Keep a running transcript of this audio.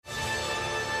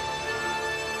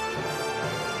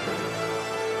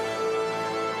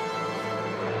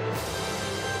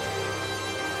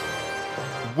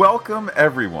Welcome,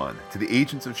 everyone, to the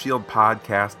Agents of S.H.I.E.L.D.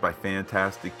 podcast by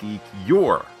Phantastic Geek,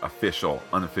 your official,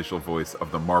 unofficial voice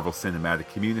of the Marvel Cinematic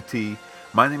community.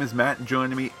 My name is Matt, and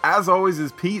joining me, as always,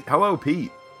 is Pete. Hello,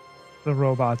 Pete. The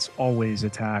robots always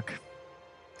attack.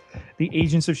 The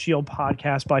Agents of S.H.I.E.L.D.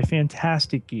 podcast by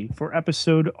Phantastic Geek for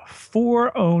episode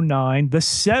 409, the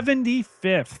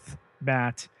 75th,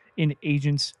 Matt, in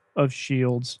Agents of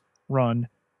S.H.I.E.L.D.'s run.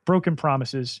 Broken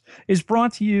Promises is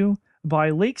brought to you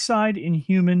by Lakeside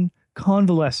Inhuman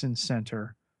Convalescence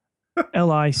Center,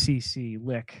 LICC,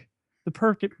 Lick, the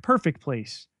perfect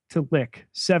place to lick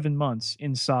 7 months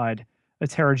inside a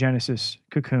Terrigenesis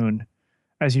cocoon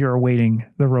as you're awaiting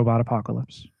the robot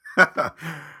apocalypse.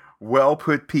 Well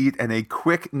put, Pete. And a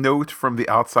quick note from the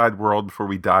outside world before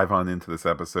we dive on into this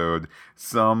episode.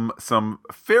 Some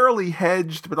fairly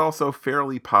hedged, but also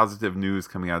fairly positive news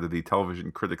coming out of the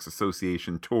Television Critics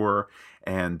Association tour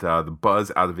and the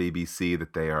buzz out of ABC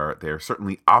that they are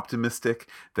certainly optimistic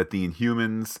that the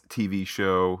Inhumans TV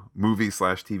show,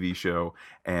 movie/TV show,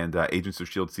 and Agents of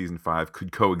S.H.I.E.L.D. Season 5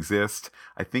 could coexist.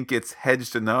 I think it's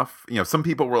hedged enough. You know, some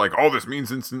people were like, oh, this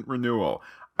means instant renewal.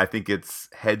 I think it's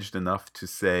hedged enough to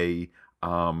say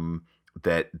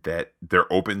that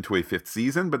they're open to a fifth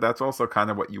season, but that's also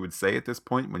kind of what you would say at this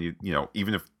point when you know,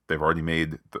 even if they've already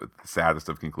made the saddest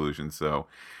of conclusions. So,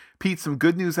 Pete, some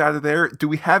good news out of there. Do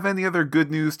we have any other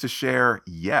good news to share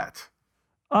yet?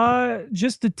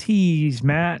 Just a tease,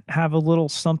 Matt. Have a little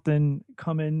something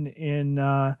coming in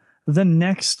the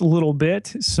next little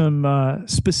bit. Some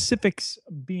specifics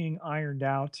being ironed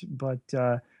out, but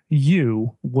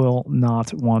you will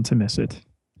not want to miss it.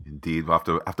 Indeed, we'll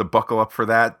have to buckle up for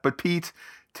that. But Pete,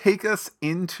 take us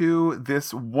into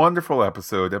this wonderful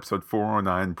episode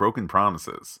 409, Broken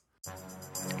Promises.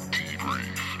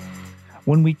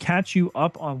 When we catch you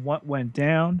up on what went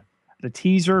down, the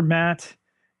teaser, Matt,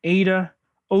 Ada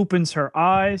opens her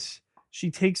eyes.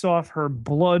 She takes off her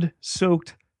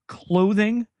blood-soaked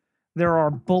clothing. There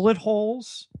are bullet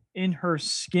holes in her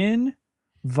skin.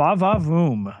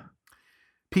 Va-va-voom.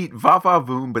 Pete,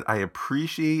 va-va-voom, but I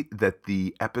appreciate that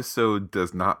the episode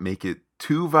does not make it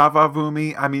too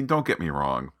va-va-voomy. I mean, don't get me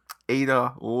wrong.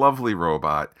 Ada, lovely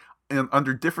robot. And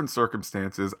under different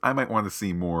circumstances, I might want to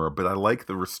see more, but I like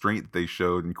the restraint they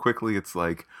showed. And quickly it's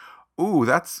like, ooh,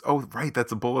 that's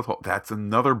a bullet hole. That's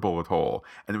another bullet hole.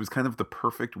 And it was kind of the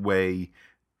perfect way,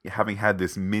 having had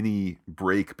this mini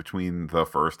break between the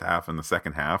first half and the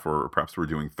second half, or perhaps we're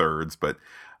doing thirds, but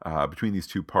between these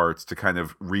two parts to kind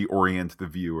of reorient the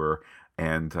viewer.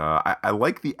 And I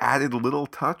like the added little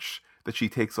touch that she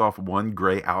takes off one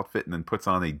gray outfit and then puts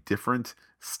on a different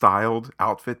styled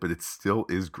outfit, but it still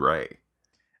is gray.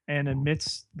 And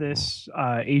amidst this,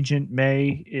 Agent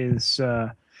May is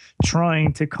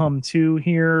trying to come to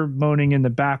here, moaning in the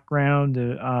background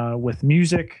with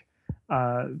music.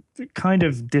 Kind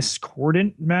of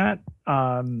discordant, Matt.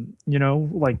 You know,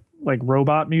 like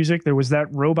robot music. There was that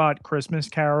robot Christmas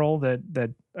carol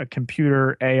that a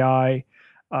computer AI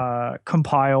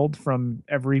compiled from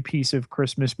every piece of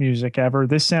Christmas music ever.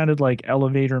 This sounded like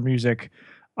elevator music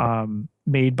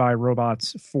made by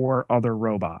robots for other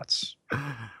robots.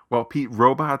 Well, Pete,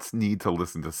 robots need to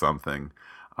listen to something.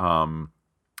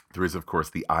 There is, of course,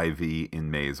 the IV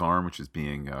in May's arm, which is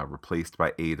being replaced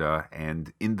by Ada.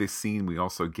 And in this scene, we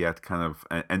also get kind of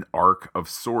an arc of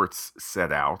sorts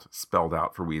spelled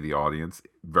out for we, the audience.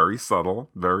 Very subtle,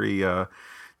 very,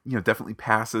 definitely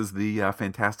passes the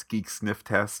Phantastic Geek sniff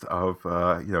test of,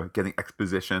 getting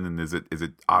exposition. And is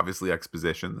it obviously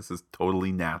exposition? This is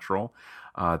totally natural.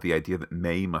 The idea that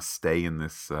May must stay in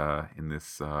this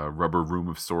rubber room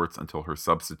of sorts until her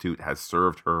substitute has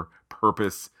served her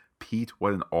purpose. Pete,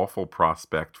 what an awful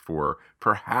prospect for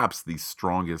perhaps the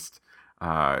strongest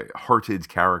hearted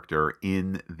character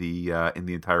in the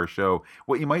entire show.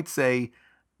 What you might say,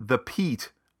 the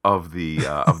Pete of the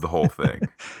whole thing.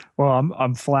 Well,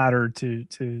 I'm flattered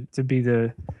to be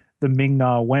the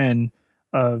Ming-Na Wen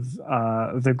of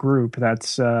the group.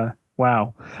 That's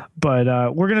wow.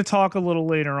 But we're going to talk a little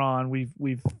later on.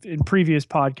 We've in previous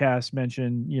podcasts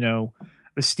mentioned,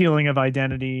 the stealing of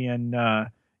identity and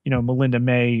Melinda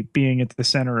May being at the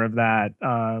center of that.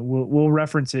 We'll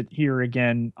reference it here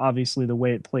again, obviously the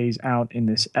way it plays out in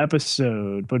this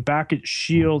episode. But back at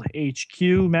S.H.I.E.L.D. HQ,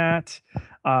 Matt,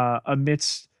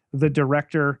 amidst the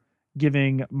director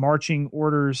giving marching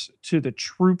orders to the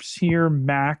troops here,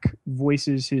 Mac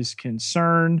voices his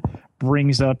concern,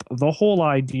 brings up the whole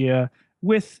idea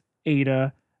with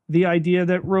Ada, the idea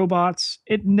that robots,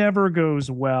 it never goes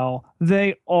well.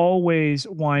 They always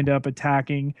wind up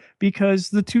attacking because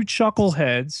the two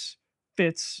chuckleheads,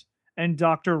 Fitz and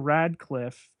Dr.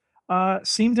 Radcliffe,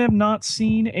 seem to have not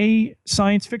seen a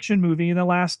science fiction movie in the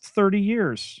last 30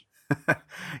 years.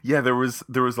 Yeah, there was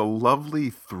a lovely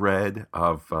thread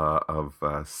of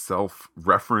self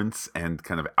reference and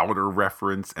kind of outer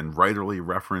reference and writerly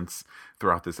reference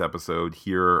throughout this episode.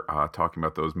 Here, talking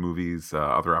about those movies,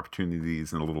 other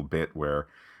opportunities in a little bit where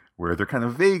they're kind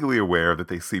of vaguely aware that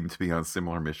they seem to be on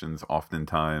similar missions,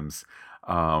 oftentimes.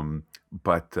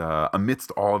 But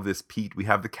amidst all of this, Pete, we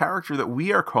have the character that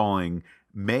we are calling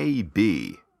May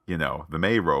B. The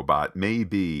May robot, May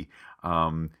B.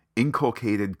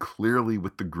 Inculcated clearly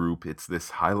with the group. It's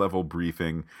this high level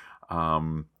briefing.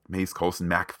 Mace Coulson,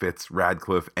 Mac Fitz,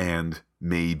 Radcliffe, and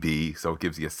Maybe. So it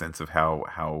gives you a sense of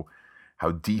how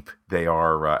deep they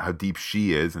are, how deep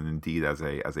she is, and indeed as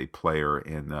a player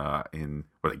in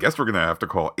what I guess we're gonna have to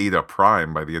call Ada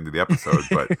Prime by the end of the episode.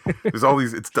 But there's all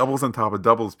these. It's doubles on top of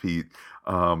doubles, Pete.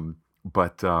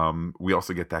 But we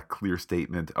also get that clear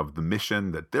statement of the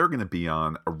mission that they're going to be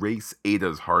on: erase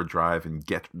Ada's hard drive and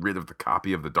get rid of the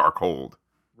copy of the Darkhold.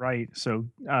 Right. So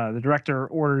the director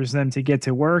orders them to get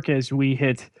to work as we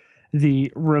hit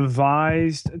the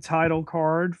revised title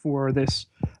card for this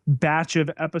batch of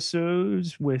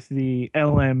episodes with the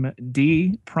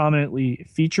LMD prominently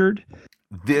featured.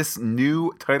 This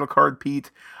new title card,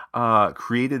 Pete,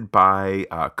 created by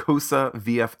Kosa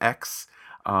VFX.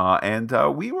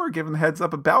 And we were given heads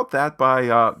up about that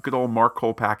by good old Mark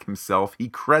Kolpak himself. He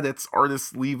credits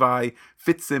artists Levi,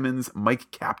 Fitzsimmons, Mike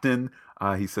Captain.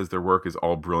 He says their work is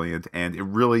all brilliant, and it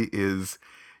really is.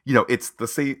 It's the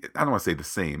same. I don't want to say the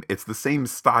same. It's the same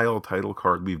style title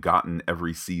card we've gotten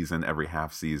every season, every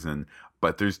half season.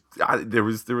 But there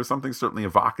was something certainly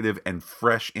evocative and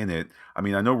fresh in it. I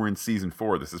mean, I know we're in season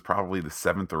 4. This is probably the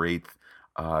 7th or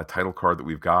 8th title card that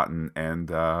we've gotten, and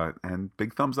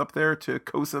big thumbs up there to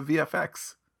Kosa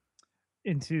VFX.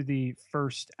 Into the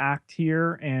first act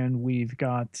here, and we've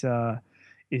got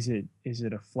is it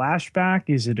a flashback?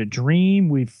 Is it a dream?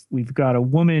 We've got a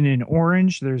woman in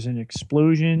orange. There's an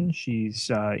explosion.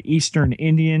 She's Eastern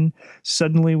Indian.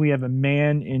 Suddenly we have a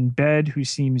man in bed who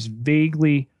seems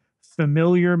vaguely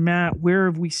familiar. Matt, where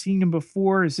have we seen him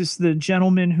before? Is this the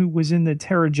gentleman who was in the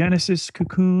Terrigenesis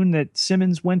cocoon that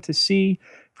Simmons went to see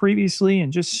previously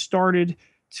and just started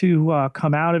to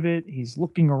come out of it? He's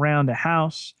looking around a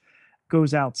house,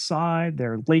 goes outside,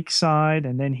 they're lakeside,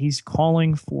 and then he's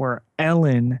calling for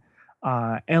Ellen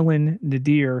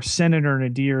Nadir, Senator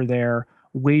Nadir there,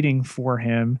 waiting for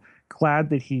him, glad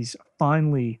that he's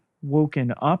finally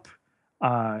woken up.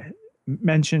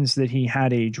 Mentions that he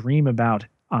had a dream about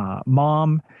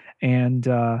mom, and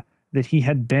that he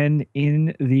had been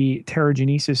in the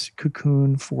Terrigenesis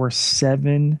cocoon for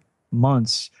 7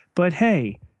 months. But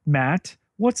hey, Matt,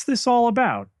 what's this all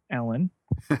about, Ellen?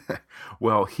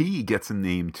 Well, he gets a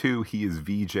name too. He is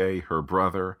VJ, her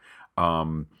brother.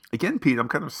 Again, Pete, I'm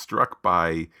kind of struck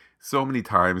by so many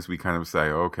times we kind of say,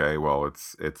 okay, well,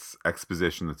 it's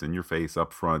exposition that's in your face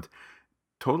up front.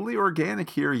 Totally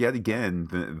organic here yet again.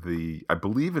 The I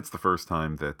believe it's the first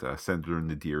time that Senator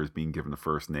Nadir is being given a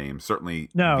first name. Certainly,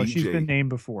 No, she's VJ been named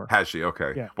before. has she?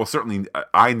 Okay. Yeah. Well, certainly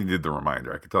I needed the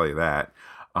reminder. I can tell you that.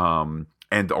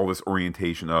 And all this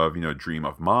orientation of dream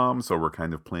of mom. So we're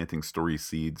kind of planting story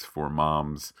seeds for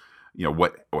moms.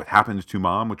 What happened to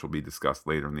mom, which will be discussed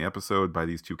later in the episode by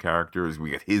these two characters. We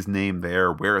get his name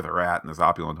there, where they're at in this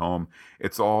opulent home.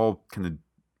 It's all kind of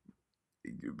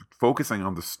focusing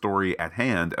on the story at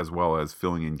hand as well as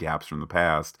filling in gaps from the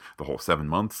past. The whole 7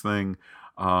 months thing.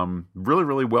 Really,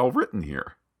 really well written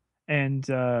here. And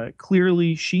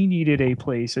clearly she needed a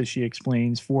place, as she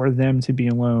explains, for them to be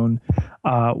alone.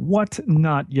 What,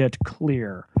 not yet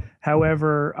clear.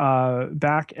 However,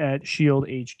 back at Shield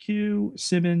HQ,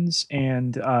 Simmons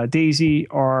and Daisy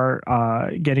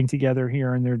are getting together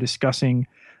here, and they're discussing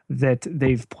that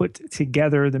they've put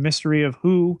together the mystery of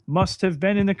who must have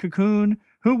been in the cocoon,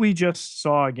 who we just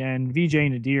saw again, VJ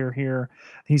Nadir here.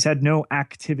 He's had no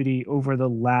activity over the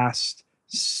last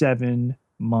 7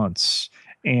 months.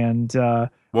 And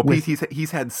well, Pete,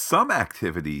 he's had some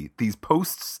activity. These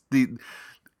posts, Pete,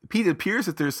 it appears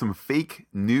that there's some fake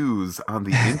news on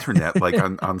the internet, like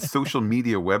on social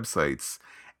media websites,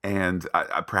 and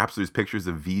perhaps there's pictures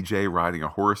of VJ riding a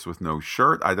horse with no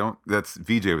shirt. That's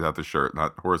VJ without the shirt,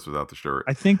 not horse without the shirt.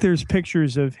 I think there's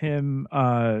pictures of him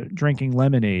drinking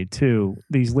lemonade too.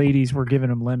 These ladies were giving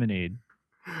him lemonade.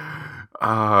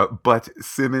 But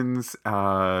Simmons,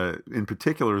 in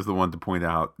particular, is the one to point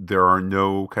out there are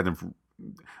no kind of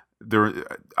there.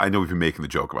 I know we've been making the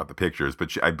joke about the pictures,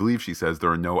 but I believe she says there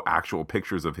are no actual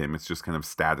pictures of him. It's just kind of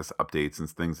status updates and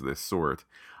things of this sort.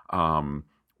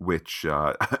 Which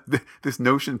this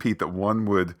notion, Pete, that one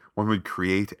would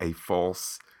create a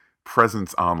false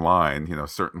presence online,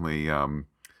 certainly,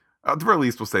 at the very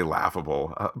least, we'll say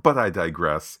laughable. But I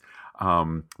digress.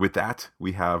 With that,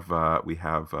 we have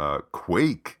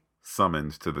Quake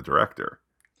summoned to the director.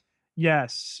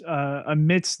 Yes,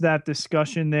 amidst that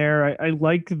discussion there, I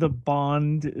like the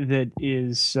bond that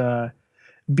is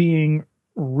being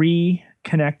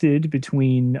reconnected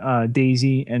between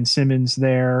Daisy and Simmons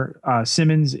there.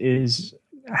 Simmons is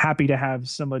happy to have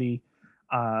somebody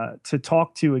to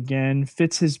talk to again.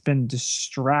 Fitz has been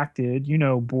distracted,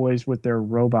 boys with their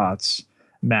robots,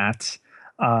 Matt.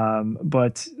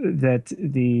 But that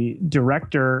the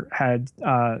director had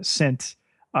sent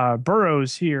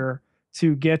Burroughs here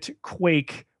to get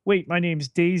Quake. Wait, my name's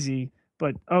Daisy,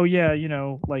 but oh yeah,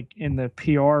 like in the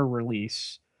PR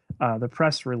release, the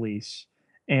press release,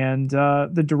 and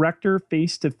the director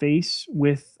face to face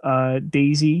with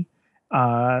Daisy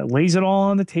lays it all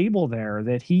on the table there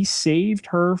that he saved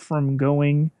her from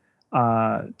going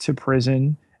to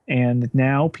prison, and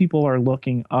now people are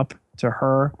looking up to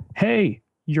her. Hey,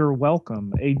 you're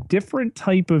welcome. A different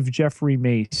type of Jeffrey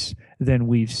Mace than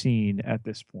we've seen at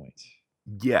this point.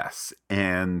 Yes,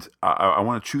 and I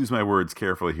want to choose my words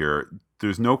carefully here.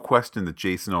 There's no question that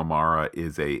Jason O'Mara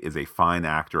is a fine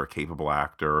actor, a capable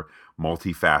actor,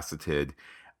 multifaceted.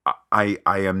 I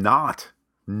am not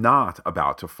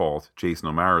about to fault Jason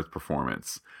O'Mara's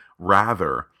performance.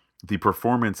 Rather, the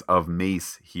performance of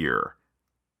Mace here,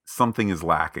 something is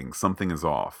lacking, something is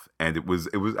off, and it was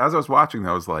as I was watching,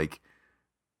 I was like,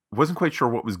 wasn't quite sure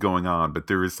what was going on, but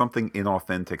there is something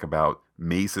inauthentic about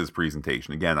Mace's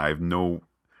presentation. Again, I have no,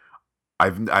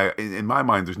 in my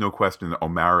mind, there's no question that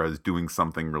O'Mara is doing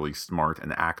something really smart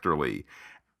and actorly.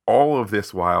 All of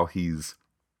this while he's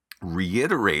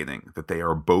reiterating that they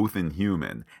are both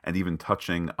inhuman, and even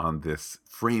touching on this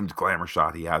framed glamour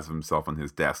shot he has of himself on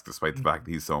his desk, despite the fact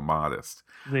that he's so modest.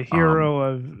 The Um, hero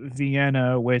of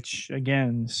Vienna, which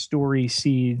again, story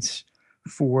seeds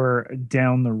for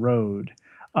down the road.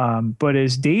 But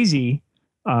as Daisy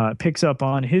picks up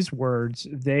on his words,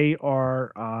 they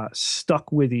are stuck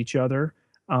with each other.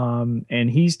 And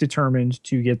he's determined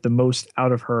to get the most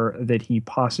out of her that he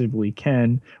possibly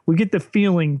can. We get the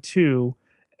feeling, too,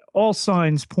 all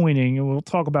signs pointing, and we'll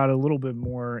talk about it a little bit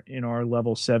more in our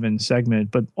level 7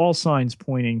 segment, but all signs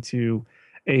pointing to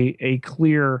a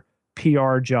clear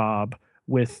PR job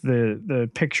with the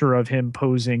picture of him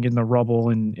posing in the rubble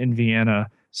in Vienna.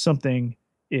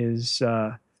 Is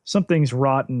something's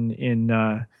rotten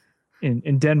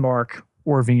in Denmark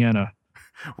or Vienna.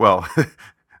 well,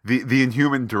 the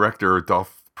Inhuman director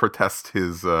doth protest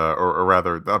his, or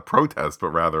rather, not protest, but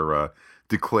rather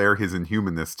declare his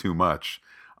inhumanness too much.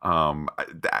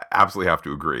 I absolutely have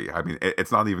to agree. I mean,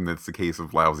 it's not even that it's a case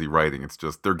of lousy writing. It's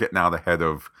just they're getting out ahead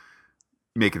of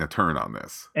making a turn on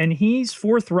this. And he's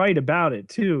forthright about it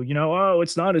too. Oh,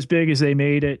 it's not as big as they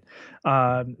made it.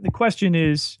 The question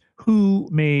is, who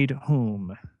made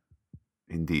whom?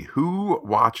 Indeed. Who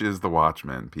watches The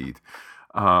Watchmen, Pete?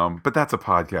 But that's a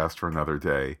podcast for another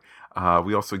day.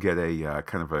 We also get a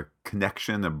kind of a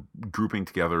connection, a grouping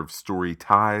together of story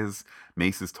ties.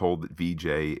 Mace is told that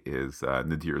VJ is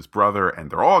Nadir's brother,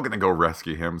 and they're all going to go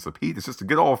rescue him. So, Pete, it's just a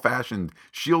good old fashioned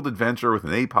Shield adventure with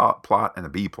an A plot and a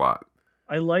B plot.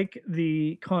 I like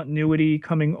the continuity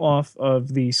coming off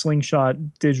of the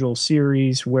Slingshot digital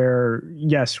series, where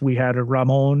yes, we had a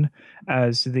Ramon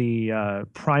as the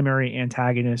primary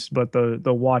antagonist, but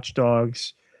the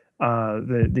Watchdogs,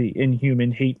 the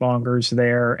Inhuman hate mongers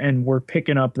there, and we're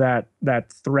picking up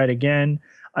that thread again.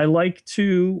 I like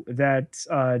too that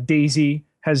Daisy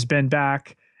has been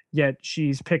back, yet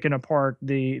she's picking apart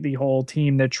the whole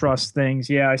team that trusts things.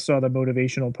 Yeah, I saw the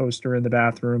motivational poster in the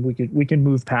bathroom. We can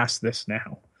move past this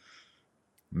now.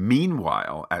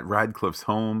 Meanwhile, at Radcliffe's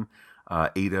home,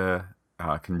 Ada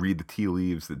can read the tea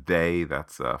leaves that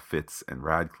that's Fitz and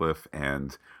Radcliffe,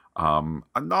 and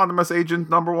anonymous agent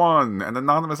number one and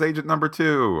anonymous agent number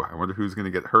two. I wonder who's going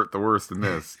to get hurt the worst in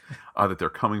this. That they're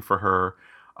coming for her.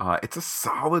 It's a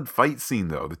solid fight scene,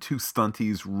 though. The two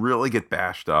stunties really get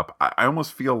bashed up. I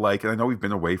almost feel like, and I know we've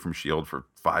been away from S.H.I.E.L.D. for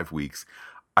 5 weeks,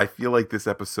 I feel like this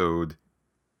episode,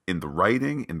 in the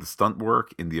writing, in the stunt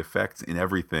work, in the effects, in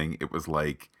everything, it was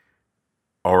like,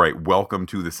 all right, welcome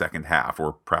to the second half,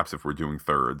 or perhaps if we're doing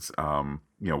thirds,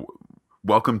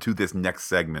 welcome to this next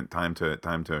segment. Time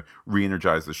to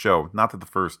re-energize the show. Not that the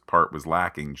first part was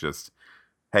lacking, just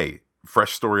hey,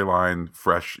 fresh storyline,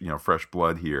 fresh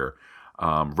blood here.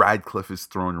 Radcliffe is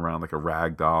thrown around like a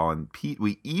rag doll, and Pete,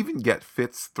 we even get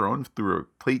Fitz thrown through a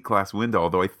plate glass window,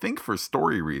 although I think for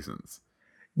story reasons.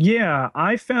 Yeah,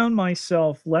 I found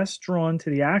myself less drawn to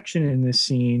the action in this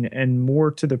scene and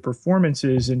more to the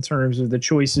performances in terms of the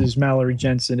choices Mallory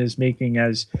Jensen is making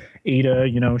as Ada.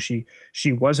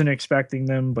 She wasn't expecting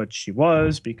them, but she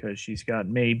was because she's got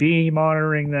May B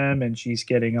monitoring them, and she's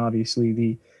getting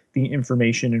obviously the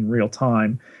information in real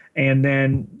time. And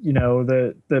then,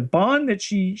 the bond that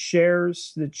she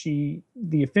shares,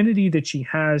 the affinity that she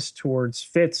has towards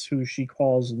Fitz, who she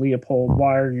calls Leopold.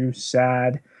 Why are you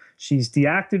sad? She's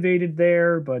deactivated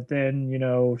there, but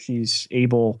then, she's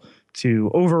able to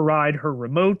override her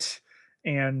remote,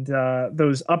 and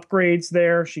those upgrades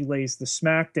there, she lays the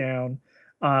smackdown.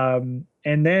 And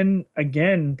then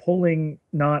again, pulling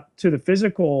not to the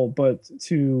physical, but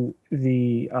to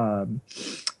the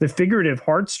figurative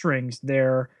heartstrings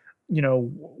there.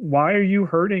 Why are you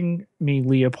hurting me,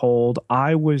 Leopold?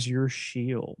 I was your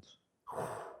shield.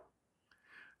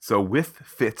 So with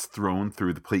Fitz thrown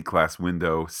through the plate glass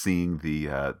window, seeing the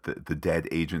dead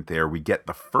agent there, we get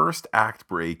the first act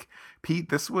break. Pete,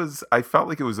 this was, I felt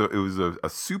like it was a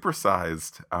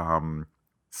supersized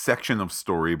section of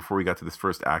story before we got to this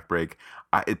first act break.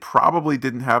 It probably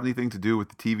didn't have anything to do with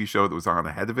the TV show that was on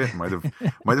ahead of it. Might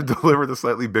have delivered a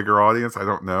slightly bigger audience. I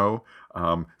don't know.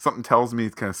 Something tells me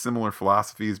it's kind of similar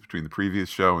philosophies between the previous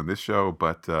show and this show,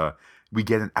 but we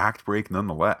get an act break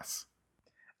nonetheless.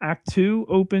 Act two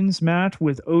opens, Matt,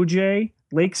 with OJ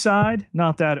Lakeside,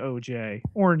 not that OJ,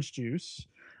 orange juice.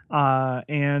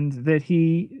 And that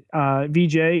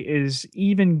VJ is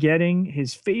even getting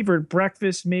his favorite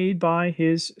breakfast made by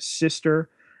his sister,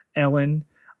 Ellen.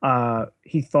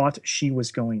 He thought she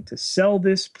was going to sell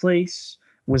this place,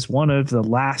 was one of the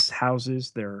last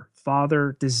houses their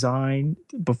father designed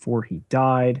before he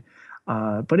died.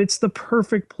 But it's the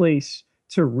perfect place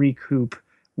to recoup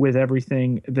with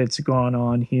everything that's gone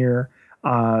on here.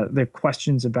 The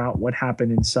questions about what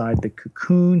happened inside the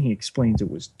cocoon. He explains it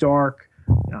was dark.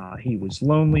 He was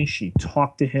lonely. She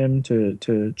talked to him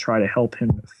to try to help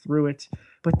him through it.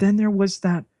 But then there was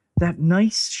that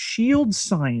nice shield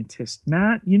scientist,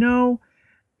 Matt.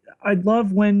 I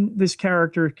love when this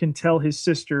character can tell his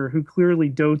sister, who clearly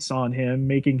dotes on him,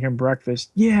 making him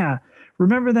breakfast. Yeah,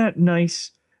 remember that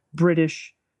nice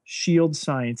British shield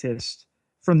scientist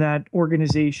from that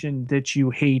organization that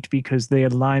you hate because they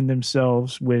align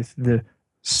themselves with the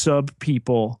sub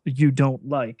people you don't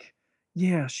like?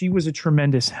 Yeah, she was a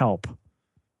tremendous help.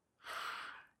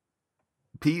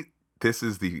 Pete, this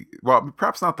is well,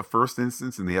 perhaps not the first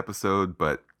instance in the episode,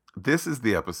 but this is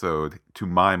the episode, to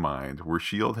my mind, where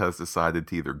Shield has decided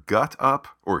to either gut up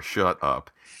or shut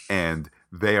up, and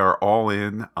they are all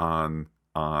in on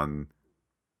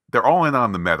they're all in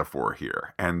on the metaphor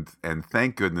here, and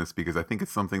thank goodness, because I think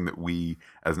it's something that we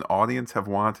as an audience have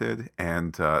wanted,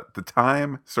 and the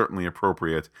time certainly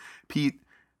appropriate. Pete,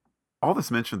 all this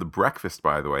mention of the breakfast,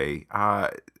 by the way,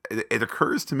 it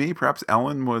occurs to me perhaps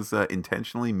Ellen was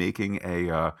intentionally making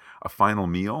a final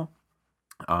meal.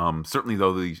 Certainly,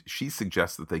 though, she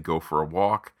suggests that they go for a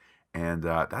walk, and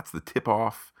that's the tip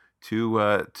off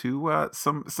to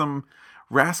some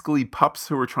rascally pups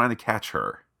who are trying to catch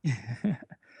her.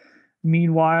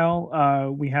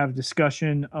 Meanwhile, we have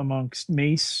discussion amongst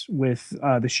Mace with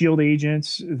the Shield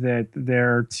agents that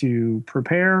they're to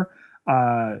prepare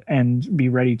and be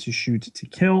ready to shoot to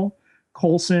kill.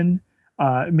 Coulson,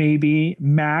 maybe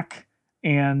Mac,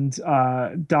 and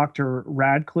Dr.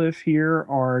 Radcliffe here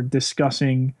are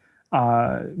discussing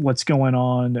what's going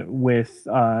on with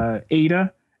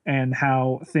Ada and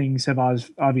how things have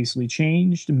obviously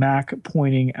changed. Mac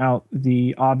pointing out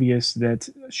the obvious that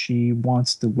she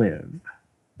wants to live.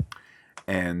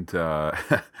 And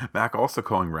Mac also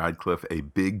calling Radcliffe a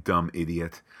big dumb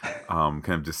idiot, kind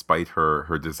of despite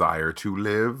her desire to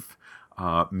live.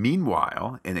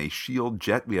 Meanwhile, in a Shield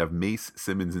jet, we have Mace,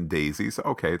 Simmons, and Daisy. So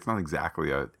okay, it's not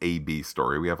exactly a B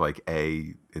story. We have like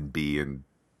A and B and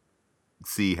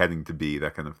C heading to B,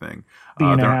 that kind of thing. B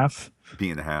and a They're half.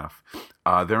 B and a half.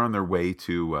 They're on their way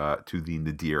to the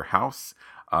Nadir house.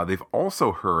 They've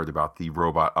also heard about the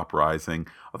robot uprising,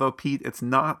 although Pete, it's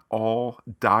not all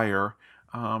dire.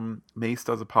 Mace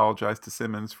does apologize to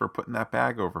Simmons for putting that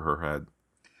bag over her head.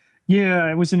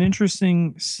 Yeah, it was an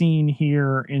interesting scene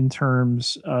here in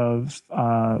terms of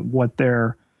what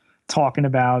they're talking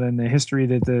about and the history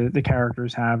that the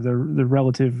characters have, the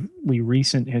relatively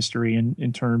recent history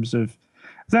in terms of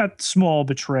that small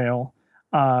betrayal.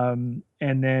 And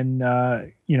then,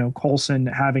 Coulson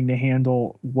having to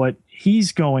handle what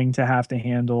he's going to have to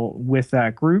handle with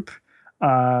that group.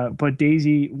 But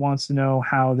Daisy wants to know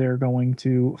how they're going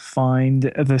to find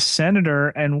the senator,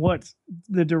 and what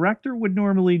the director would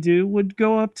normally do would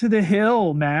go up to the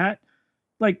hill, Matt,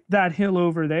 like that hill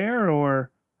over there,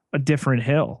 or a different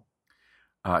hill.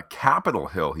 Capitol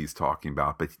Hill he's talking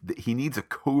about, but he needs a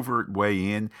covert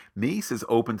way in. Mace is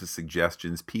open to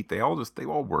suggestions. Pete, they all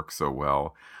work so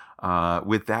well.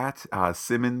 With that,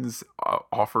 Simmons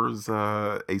offers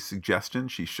a suggestion.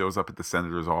 She shows up at the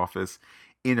senator's office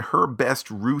in her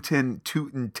best rootin'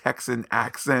 tootin' Texan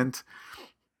accent.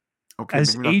 Okay,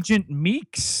 As maybe not. Agent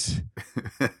Meeks.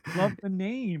 Love the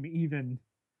name, even.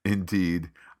 Indeed.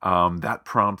 That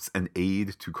prompts an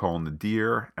aide to call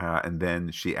Nadir, and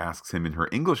then she asks him in her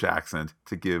English accent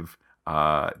to give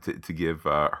her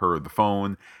the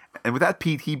phone. And with that,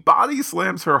 Pete, he body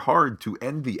slams her hard to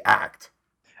end the act.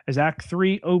 As Act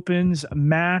Three opens,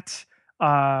 Matt,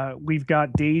 we've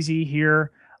got Daisy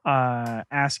here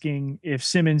asking if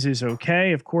Simmons is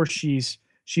okay. Of course,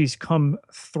 she's come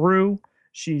through.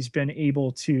 She's been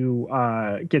able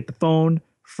to get the phone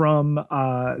from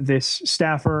this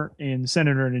staffer in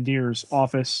Senator Nadir's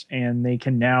office, and they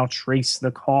can now trace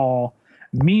the call.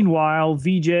 Meanwhile,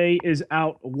 VJ is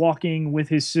out walking with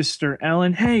his sister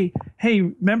Ellen. Hey,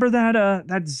 remember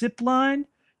that zip line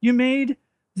you made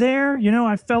there? You know,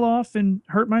 I fell off and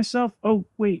hurt myself. Oh,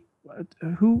 wait,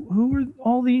 who are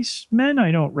all these men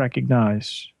I don't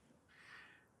recognize?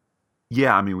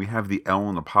 Yeah, I mean, we have the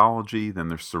Ellen apology, then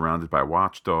they're surrounded by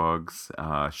watchdogs.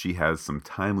 She has some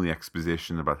timely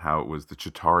exposition about how it was the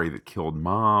Chitauri that killed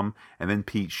Mom. And then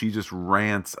Pete, she just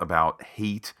rants about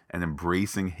hate and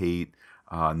embracing hate,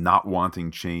 not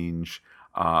wanting change.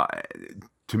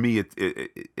 To me,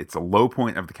 it's a low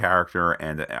point of the character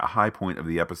and a high point of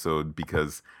the episode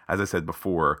because, as I said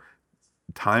before,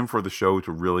 time for the show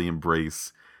to really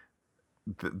embrace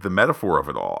the metaphor of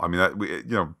it all. I mean,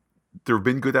 there have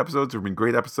been good episodes, there have been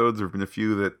great episodes, there have been a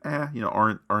few that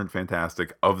aren't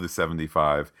fantastic of the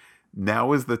 75.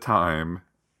 Now is the time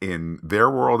in their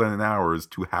world and in ours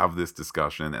to have this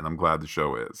discussion, and I'm glad the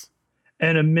show is.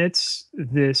 And amidst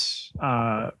this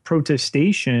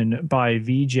protestation by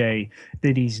VJ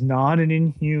that he's not an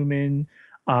inhuman,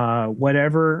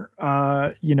 whatever,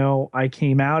 I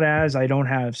came out as, I don't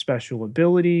have special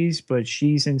abilities, but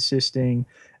she's insisting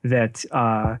that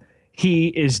he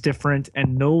is different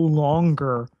and no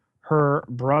longer her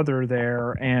brother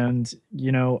there. And,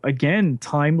 again,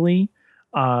 timely.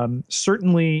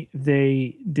 Certainly,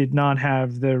 they did not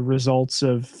have the results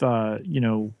of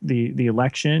the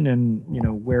election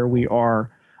and where we are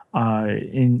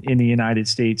in the United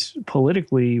States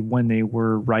politically when they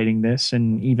were writing this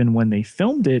and even when they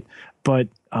filmed it. But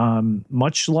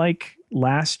much like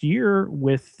last year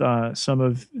with some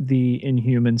of the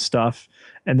Inhuman stuff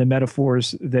and the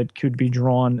metaphors that could be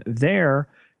drawn there,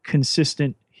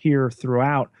 consistent here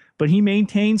throughout. But he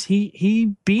maintains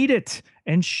he beat it,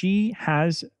 and she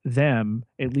has them,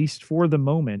 at least for the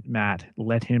moment. Matt,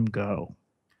 let him go.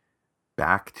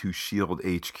 Back to Shield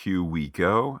HQ we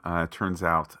go. Turns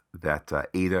out that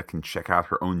Ada can check out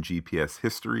her own GPS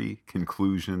history.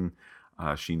 Conclusion: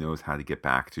 she knows how to get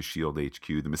back to Shield HQ,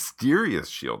 the mysterious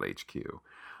Shield HQ.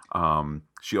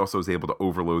 She also is able to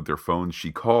overload their phones.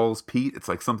 She calls Pete. It's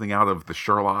like something out of the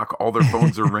Sherlock. All their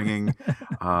phones are ringing.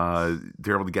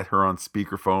 They're able to get her on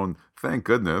speakerphone. Thank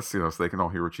goodness, so they can all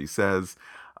hear what she says.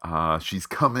 She's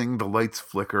coming. The lights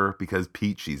flicker because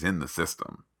Pete, she's in the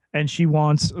system. And she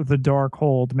wants the dark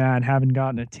hold. Matt, haven't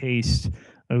gotten a taste.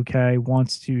 Okay,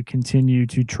 wants to continue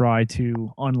to try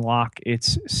to unlock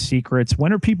its secrets.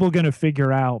 When are people going to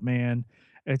figure out, man?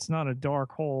 It's not a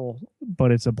dark hole,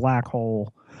 but it's a black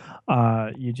hole.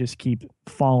 You just keep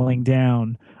falling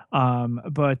down.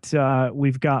 But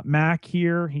we've got Mac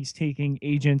here. He's taking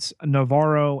agents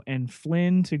Navarro and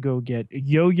Flynn to go get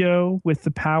Yo-Yo with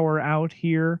the power out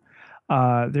here.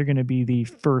 They're going to be the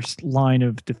first line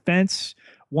of defense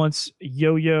once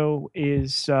Yo-Yo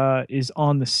is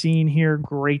on the scene here.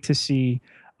 Great to see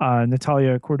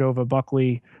Natalia Cordova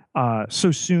Buckley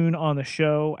so soon on the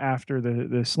show after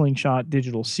the Slingshot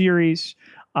digital series,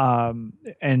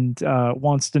 and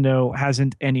wants to know,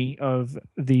 hasn't any of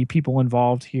the people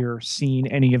involved here seen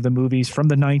any of the movies from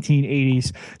the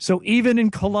 1980s? So even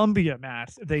in Colombia,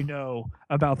 Matt, they know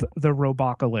about the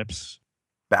Robocalypse.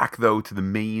 Back, though, to the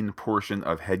main portion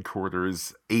of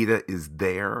headquarters, Ada is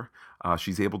there.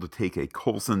 She's able to take a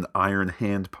Coulson iron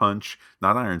hand punch,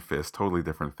 not iron fist, totally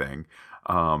different thing.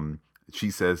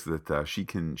 She says that she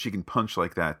can punch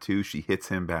like that too. She hits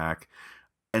him back.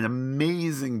 An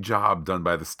amazing job done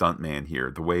by the stuntman here.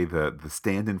 The way the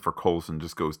stand-in for Coulson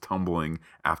just goes tumbling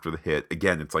after the hit.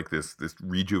 Again, it's like this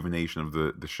rejuvenation of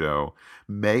the show.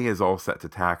 May is all set to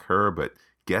attack her, but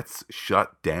gets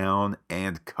shut down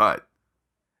and cut.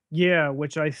 Yeah,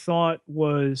 which I thought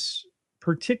was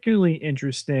particularly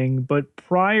interesting. But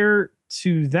prior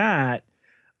to that,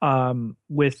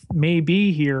 with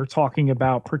maybe here talking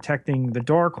about protecting the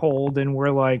Darkhold, and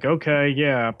we're like, okay,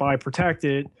 yeah, by protect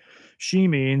it, she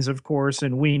means, of course,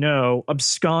 and we know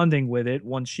absconding with it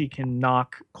once she can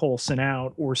knock Coulson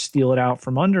out or steal it out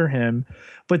from under him.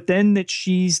 But then that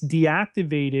she's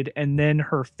deactivated and then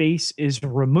her face is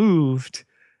removed,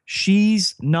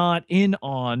 she's not in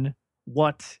on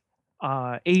what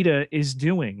Ada is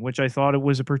doing, which I thought it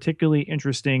was a particularly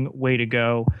interesting way to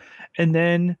go. And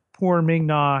then poor Ming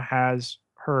Na has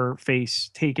her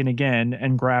face taken again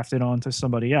and grafted onto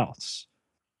somebody else.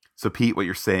 So, Pete, what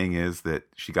you're saying is that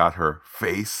she got her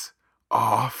face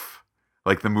off,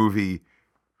 like the movie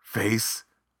Face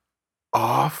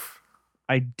Off.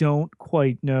 I don't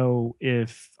quite know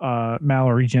if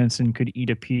Mallory Jensen could eat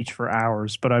a peach for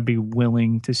hours, but I'd be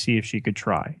willing to see if she could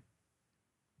try.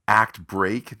 Act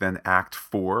break, then Act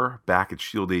 4. Back at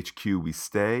Shield HQ, we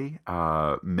stay.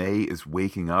 May is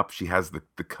waking up. She has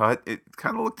the cut. It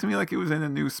kind of looked to me like it was in a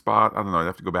new spot. I don't know. I'd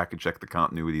have to go back and check the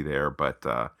continuity there, but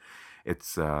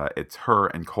it's her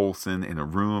and Coulson in a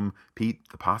room. Pete,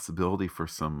 the possibility for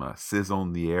some sizzle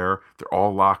in the air. They're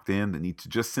all locked in. They need to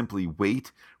just simply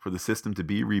wait for the system to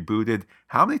be rebooted.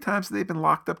 How many times have they been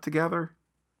locked up together?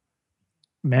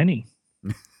 Many.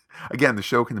 Again, the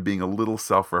show kind of being a little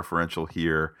self-referential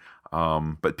here.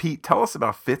 But Pete, tell us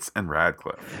about Fitz and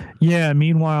Radcliffe. Yeah,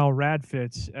 meanwhile,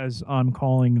 Radfits, as I'm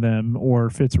calling them, or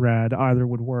Fitzrad, either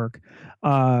would work,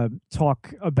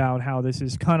 talk about how this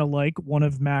is kind of like one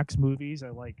of Mac's movies. I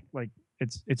like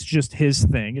it's just his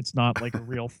thing. It's not like a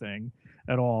real thing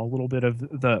at all. A little bit of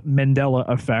the Mandela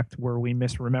effect where we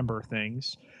misremember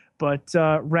things. But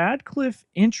Radcliffe,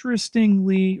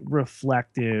 interestingly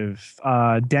reflective,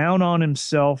 down on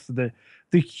himself, the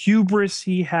hubris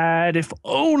he had. If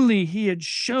only he had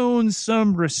shown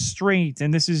some restraint.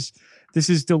 And this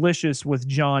is delicious with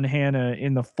John Hannah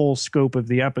in the full scope of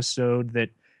the episode, that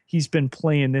he's been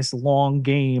playing this long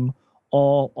game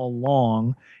all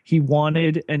along. He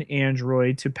wanted an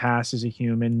android to pass as a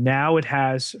human. Now it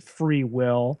has free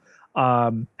will.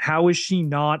 How is she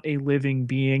not a living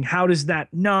being? How does that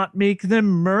not make them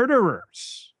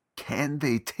murderers? Can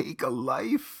they take a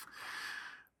life?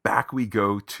 Back we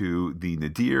go to the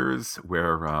Nadirs,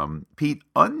 where Pete,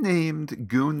 unnamed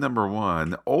goon number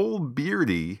 1, old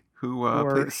Beardy, who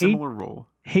played a similar role.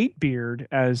 Hatebeard,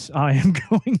 as I am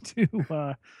going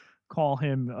to call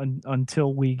him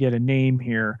until we get a name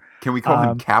here. Can we call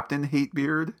him Captain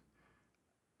Hatebeard?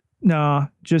 Nah,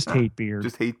 just Hatebeard.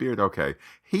 Just Hatebeard? Okay.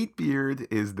 Hatebeard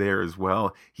is there as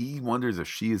well. He wonders if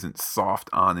she isn't soft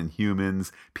on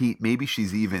Inhumans. Pete, maybe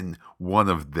she's even one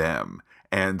of them.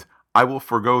 And I will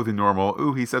forgo the normal,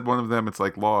 ooh, he said one of them, it's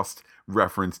like Lost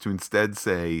reference, to instead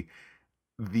say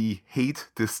the hate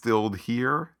distilled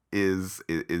here is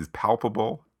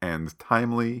palpable and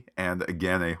timely, and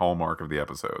again a hallmark of the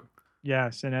episode.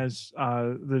 Yes, and as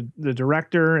the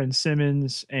director and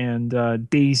Simmons and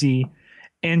Daisy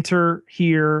enter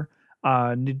here,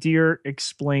 Nadir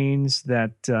explains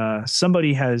that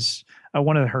somebody has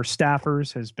one of her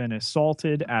staffers has been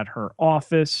assaulted at her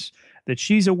office, that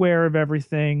she's aware of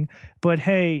everything. But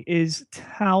hey, is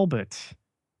Talbot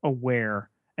aware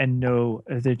and know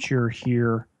that you're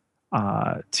here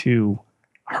to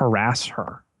harass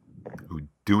her?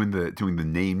 Doing the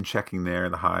name checking there,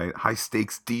 the high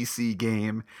stakes DC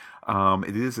game.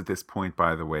 It is at this point,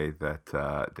 by the way,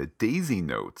 that Daisy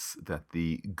notes that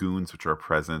the goons which are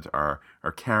present are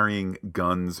carrying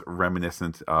guns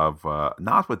reminiscent of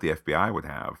not what the FBI would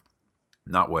have,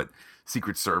 not what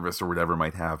Secret Service or whatever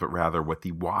might have, but rather what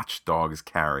the watchdogs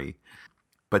carry.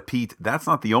 But Pete, that's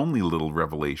not the only little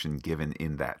revelation given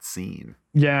in that scene.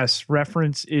 Yes,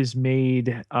 reference is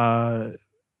made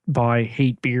by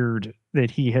Hatebeard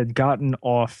that he had gotten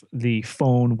off the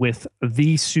phone with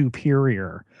the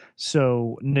Superior.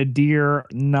 So Nadir,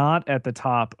 not at the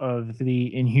top of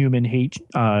the Inhuman hate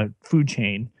food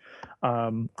chain,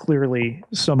 clearly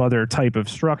some other type of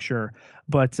structure,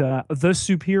 but the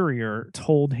Superior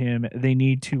told him they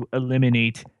need to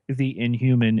eliminate the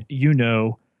Inhuman,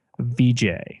 VJ.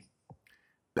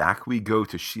 Back we go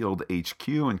to Shield HQ,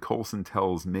 and Coulson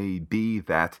tells May B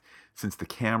that since the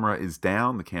camera is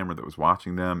down, the camera that was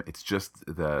watching them, it's just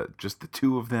the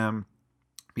two of them.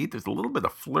 Pete, there's a little bit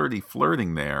of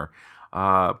flirting there,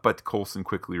 but Coulson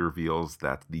quickly reveals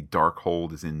that the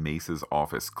Darkhold is in Mace's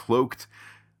office, cloaked.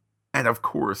 And of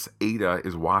course, Ada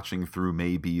is watching through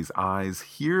May B's eyes,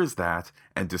 hears that,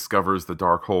 and discovers the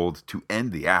Darkhold to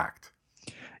end the act.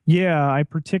 Yeah, I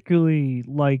particularly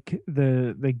like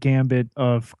the gambit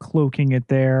of cloaking it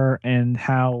there, and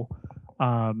how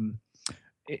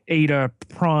Ada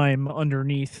Prime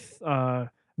underneath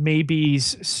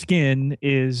Maybe's skin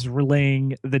is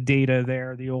relaying the data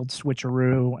there, the old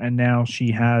switcheroo, and now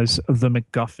she has the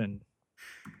MacGuffin.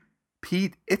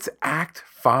 Pete, it's Act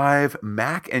 5.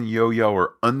 Mac and Yo-Yo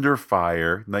are under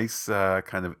fire. Nice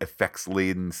kind of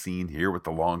effects-laden scene here with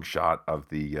the long shot of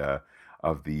the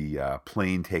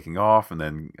plane taking off, and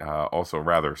then also a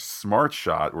rather smart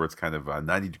shot where it's kind of a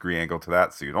 90-degree angle to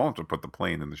that, so you don't have to put the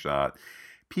plane in the shot.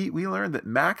 Pete, we learned that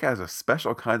Mac has a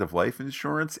special kind of life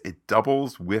insurance. It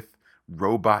doubles with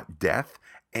robot death,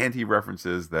 and he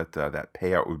references that that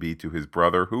payout would be to his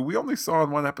brother, who we only saw in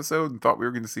one episode and thought we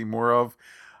were going to see more of.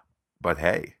 But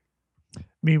hey,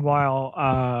 Meanwhile,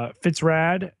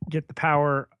 Fitzrad get the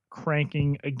power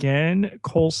cranking again.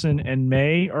 Coulson and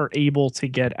May are able to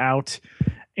get out,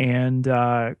 and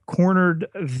cornered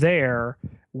there,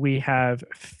 we have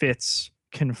Fitz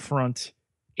confront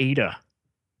Ada.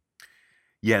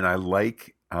 yeah, and I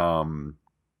like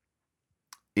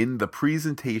in the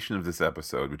presentation of this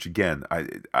episode, which again,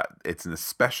 it's an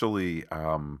especially,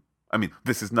 I mean,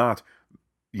 this is not,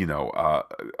 you know,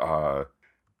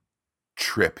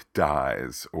 Trip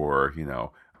dies, or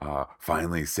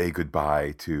finally say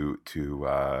goodbye to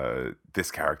this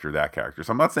character, that character.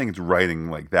 So I'm not saying it's writing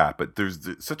like that, but there's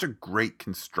such a great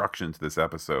construction to this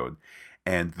episode,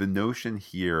 and the notion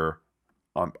here,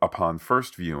 upon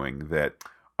first viewing, that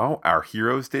our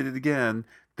heroes did it again.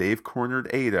 They've cornered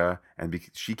Ada, and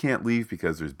she can't leave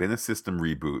because there's been a system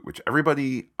reboot, which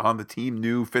everybody on the team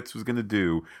knew Fitz was going to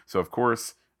do. So of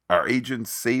course our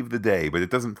agents save the day, but it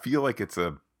doesn't feel like it's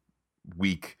a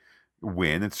week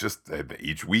win. It's just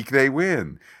each week they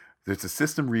win. There's a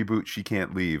system reboot. She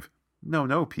can't leave.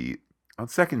 No, Pete. On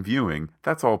second viewing,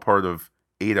 that's all part of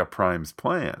Ada Prime's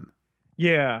plan.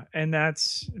 Yeah, and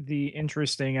that's the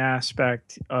interesting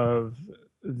aspect of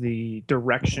the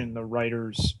direction the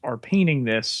writers are painting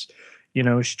this.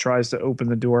 She tries to open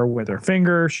the door with her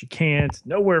finger. She can't.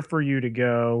 Nowhere for you to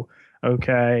go.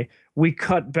 Okay. We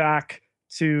cut back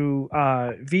to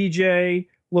VJ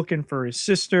looking for his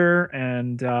sister,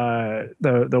 and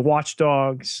the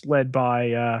watchdogs led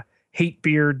by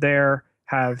Hatebeard there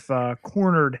have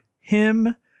cornered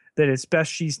him, that it's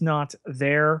best she's not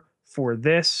there for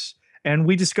this. And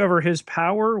we discover his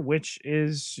power, which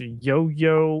is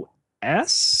Yo-Yo-esque.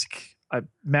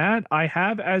 Matt, I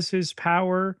have as his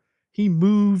power, he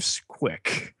moves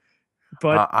quick,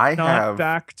 but I not have.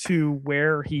 back to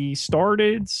where he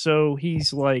started. So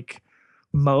he's like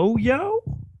Mo-Yo,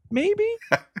 maybe?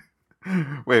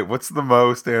 Wait, what's the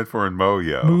Mo stand for in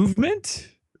Mo-Yo? Movement?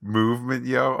 Movement,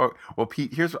 yo. Oh, well,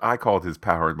 Pete, here's what I called his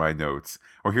power in my notes.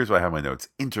 Or here's what I have in my notes.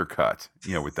 Intercut,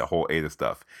 with the whole Ada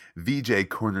stuff. VJ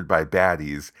cornered by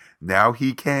baddies. Now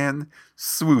he can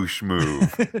swoosh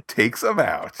move. Takes them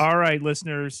out. All right,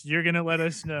 listeners, you're going to let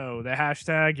us know. The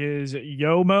hashtag is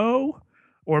YOMO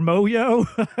or Mo-Yo.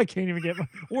 I can't even get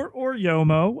or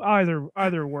YOMO.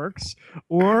 Either works.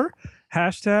 Or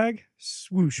hashtag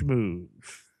swoosh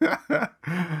move.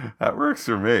 That works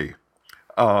for me.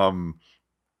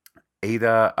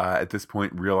 Ada at this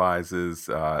point realizes,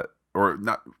 or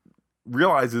not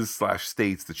realizes /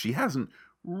 states that she hasn't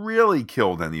really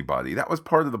killed anybody. That was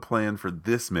part of the plan for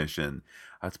this mission.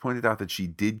 It's pointed out that she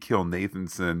did kill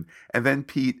Nathanson. And then,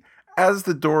 Pete, as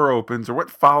the door opens, or what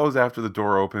follows after the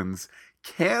door opens,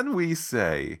 can we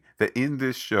say that in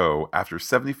this show, after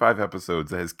 75 episodes,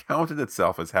 that has counted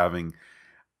itself as having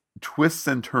twists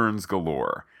and turns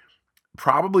galore?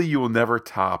 Probably you will never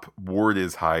top Ward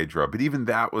is Hydra, but even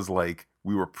that was like,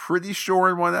 we were pretty sure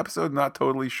in one episode, not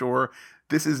totally sure.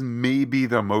 This is maybe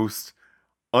the most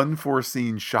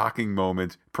unforeseen, shocking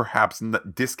moment, perhaps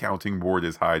discounting Ward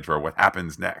is Hydra. What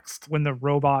happens next? When the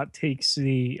robot takes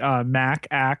the Mac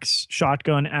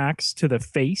shotgun axe to the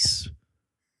face.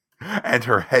 And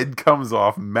her head comes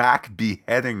off, Mac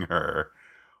beheading her.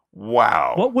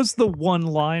 Wow. What was the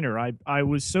one-liner? I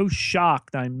was so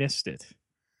shocked I missed it.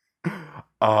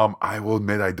 I will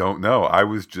admit I don't know. I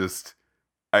was just,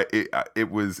 it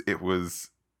was it was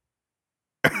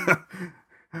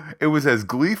as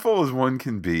gleeful as one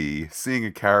can be seeing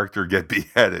a character get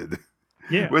beheaded.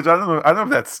 Yeah. Which I don't know. I don't know if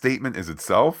that statement is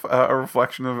itself a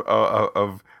reflection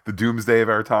of the doomsday of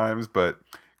our times, but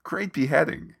great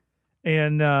beheading.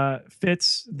 And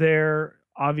Fitz there,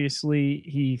 obviously,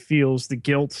 he feels the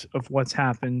guilt of what's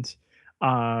happened.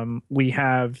 We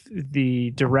have the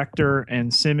director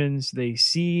and Simmons. They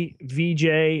see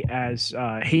VJ as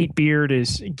Hatebeard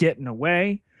is getting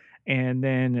away, and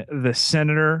then the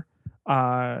senator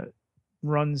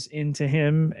runs into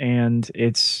him, and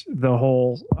it's the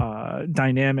whole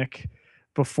dynamic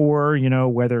before,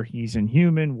 whether he's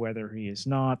inhuman, whether he is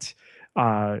not.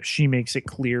 She makes it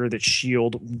clear that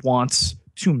S.H.I.E.L.D. wants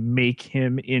to make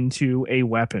him into a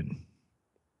weapon.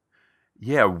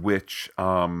 Yeah, which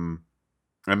I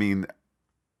mean,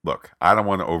 look, I don't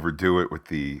want to overdo it with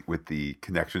the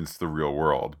connections to the real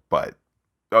world, but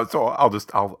so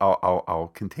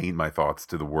I'll contain my thoughts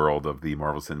to the world of the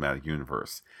Marvel Cinematic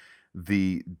Universe.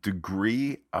 The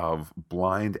degree of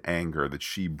blind anger that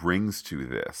she brings to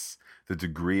this, the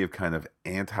degree of kind of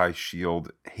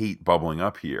anti-Shield hate bubbling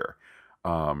up here.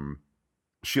 Um,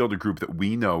 Shield, a group that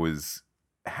we know is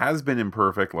has been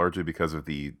imperfect largely because of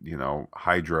the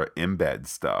Hydra embed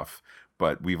stuff,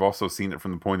 but we've also seen it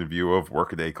from the point of view of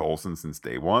Workaday Coulson since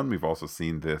day one. We've also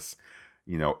seen this,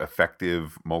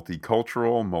 effective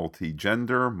multicultural,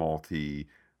 multi-gender, multi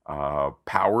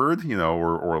powered,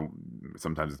 or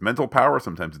sometimes it's mental power,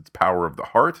 sometimes it's power of the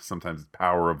heart, sometimes it's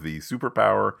power of the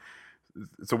superpower.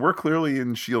 So we're clearly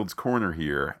in Shield's corner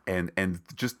here, and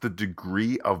just the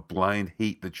degree of blind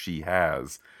hate that she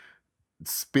has,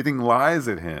 spitting lies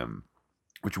at him,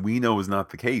 which we know is not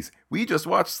the case. We just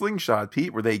watched Slingshot,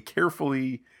 Pete, where they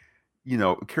carefully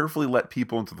let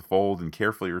people into the fold and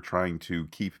carefully are trying to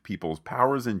keep people's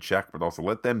powers in check, but also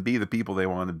let them be the people they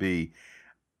want to be.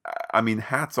 I mean,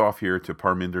 hats off here to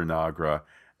Parminder Nagra,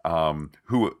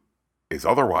 who is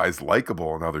otherwise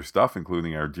likable and other stuff,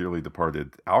 including our dearly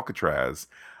departed Alcatraz.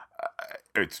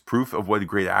 It's proof of what a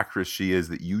great actress she is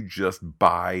that you just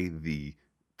buy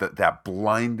that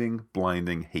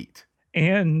blinding hate.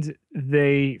 And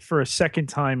they, for a second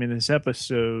time in this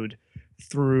episode,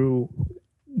 through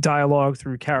dialogue,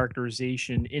 through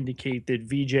characterization, indicate that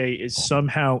VJ is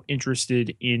somehow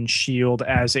interested in Shield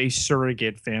as a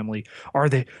surrogate family. Are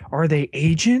they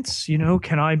agents?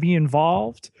 Can I be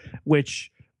involved?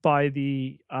 Which by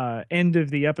the end of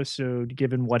the episode,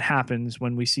 given what happens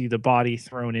when we see the body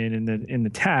thrown in the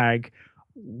tag,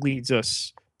 leads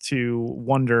us to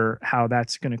wonder how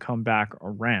that's going to come back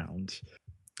around.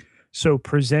 So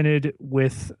presented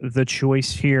with the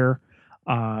choice here,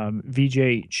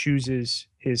 VJ chooses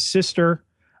his sister.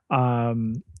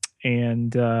 Um,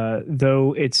 and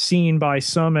though it's seen by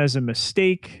some as a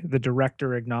mistake, the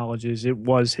director acknowledges it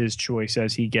was his choice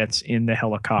as he gets in the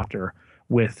helicopter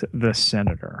with the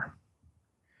senator.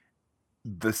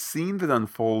 The scene that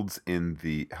unfolds in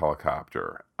the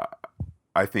helicopter,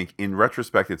 I think in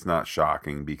retrospect, it's not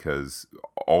shocking because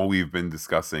all we've been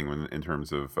discussing in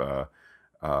terms of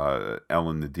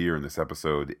Ellen Nadir in this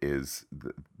episode is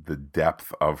the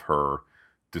depth of her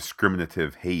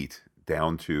discriminative hate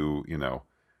down to,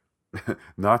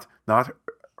 not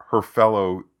her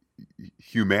fellow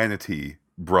humanity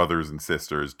brothers and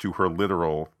sisters, to her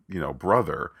literal,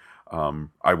 brother.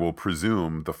 I will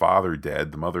presume the father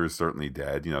dead, the mother is certainly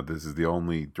dead. This is the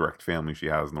only direct family she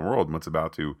has in the world, and what's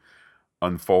about to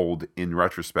unfold in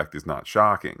retrospect is not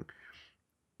shocking.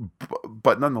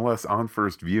 But nonetheless, on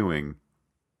first viewing,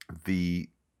 the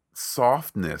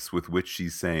softness with which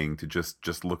she's saying to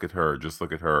just look at her, just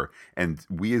look at her, and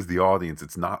we as the audience,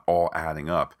 it's not all adding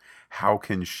up. How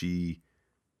can she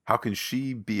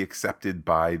be accepted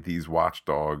by these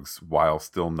watchdogs while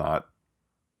still not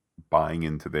buying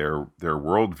into their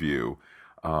worldview?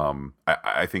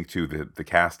 I think too the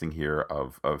casting here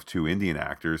of two Indian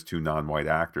actors, two non-white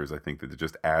actors, I think that it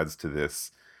just adds to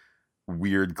this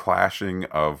weird clashing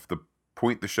of the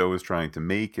point the show is trying to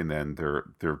make, and then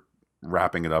they're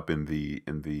wrapping it up um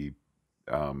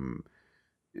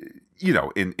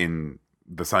in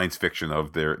the science fiction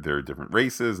of their different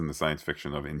races and the science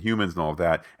fiction of Inhumans and all of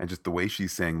that, and just the way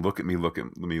she's saying, look at me, look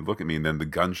at me, and then the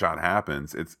gunshot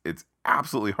happens. It's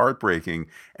absolutely heartbreaking.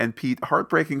 And Pete,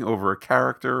 heartbreaking over a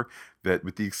character that,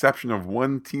 with the exception of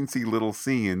one teensy little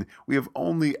scene, we have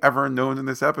only ever known in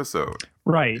this episode.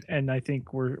 Right, and I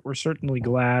think we're certainly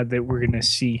glad that we're going to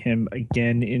see him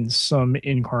again in some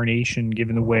incarnation,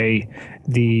 given the way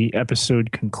the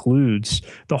episode concludes.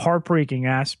 The heartbreaking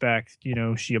aspect,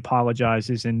 she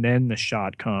apologizes, and then the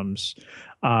shot comes,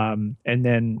 and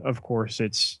then of course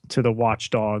it's to the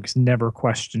watchdogs, never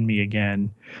question me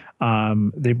again.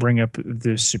 They bring up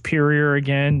the superior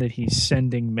again, that he's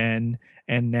sending men.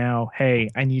 And now, hey,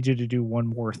 I need you to do one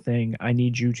more thing. I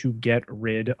need you to get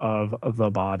rid of the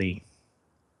body.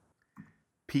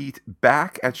 Pete,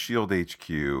 back at Shield HQ,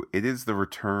 it is the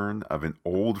return of an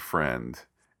old friend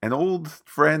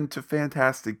to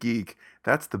Fantastic Geek.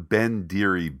 That's the Ben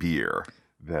Deary beer.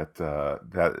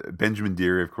 That Benjamin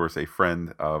Deary, of course, a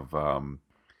friend of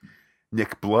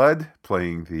Nick Blood,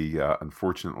 playing the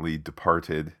unfortunately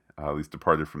departed, at least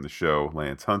departed from the show,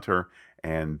 Lance Hunter,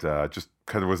 and just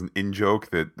kind of was an in joke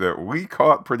that we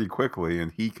caught pretty quickly,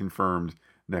 and he confirmed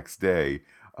next day.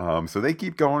 So they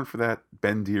keep going for that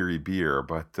Ben Deary beer,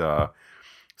 but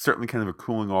certainly kind of a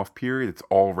cooling off period. It's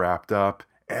all wrapped up.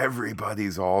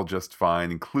 everybody's all just fine,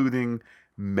 including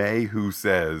May, who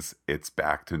says it's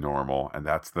back to normal, and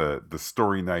that's the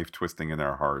story knife twisting in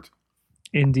our heart.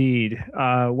 Indeed.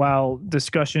 While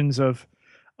discussions of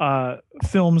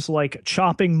films like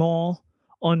Chopping Mall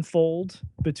unfold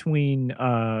between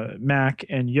Mac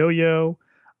and Yo-Yo,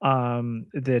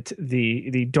 that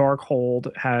the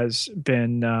Darkhold has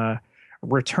been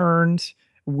returned.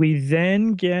 We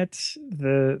then get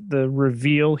the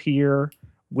reveal here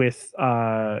with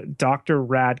Dr.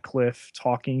 Radcliffe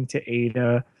talking to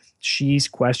Ada. She's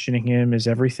questioning him, is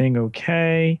everything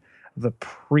okay? The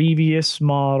previous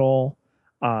model,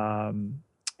 and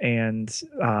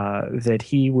that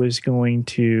he was going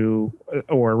to,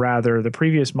 or rather, the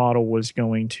previous model was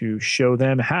going to show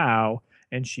them how.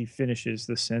 And she finishes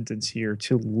the sentence here,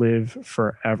 to live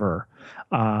forever.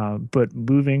 But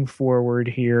moving forward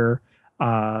here,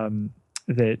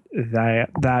 that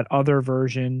other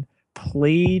version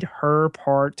played her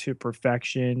part to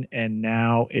perfection, and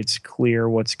now it's clear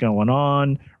what's going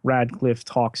on. Radcliffe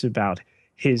talks about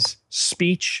his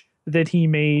speech that he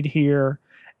made here,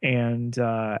 and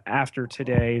after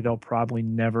today, they'll probably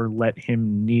never let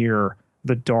him near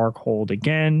the Darkhold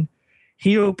again.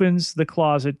 He opens the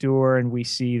closet door, and we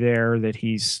see there that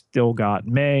he's still got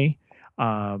May.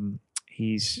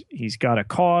 He's got a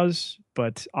cause,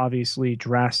 but obviously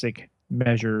drastic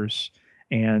measures,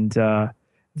 and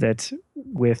that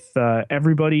with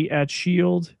everybody at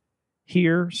Shield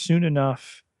here soon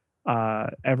enough,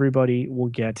 everybody will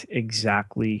get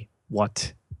exactly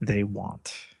what they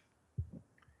want.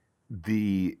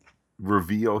 The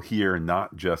reveal here,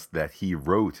 not just that he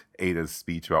wrote Ada's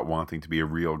speech about wanting to be a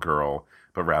real girl,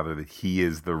 but rather that he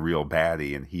is the real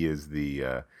baddie, and he's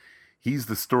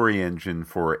the story engine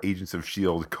for Agents of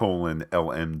Shield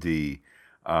 :LMD.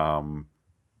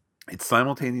 It's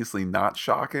simultaneously not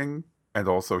shocking and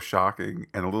also shocking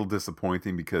and a little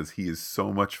disappointing, because he is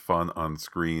so much fun on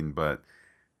screen, but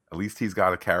at least he's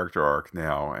got a character arc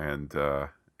now, and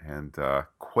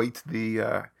quite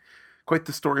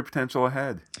the story potential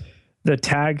ahead. The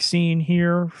tag scene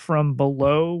here from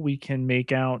below, we can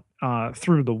make out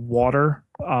through the water,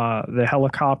 the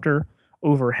helicopter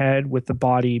overhead with the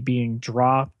body being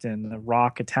dropped and the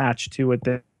rock attached to it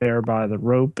there by the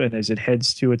rope. And as it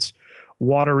heads to its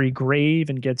watery grave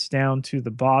and gets down to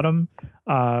the bottom,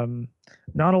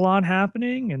 not a lot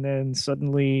happening. And then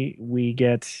suddenly we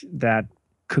get that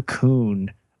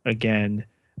cocoon again,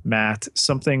 Matt,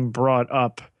 something brought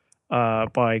up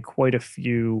by quite a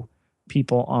few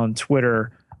people on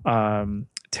Twitter.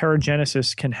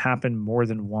 Teragenesis can happen more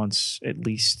than once, at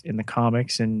least in the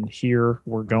comics, and here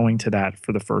we're going to that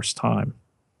for the first time.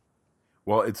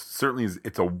 Well, it's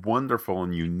a wonderful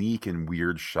and unique and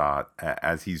weird shot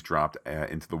as he's dropped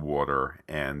into the water,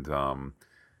 and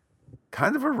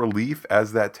kind of a relief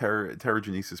as that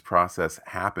teragenesis process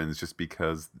happens, just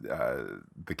because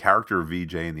the character of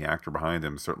VJ and the actor behind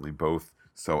him certainly both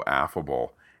so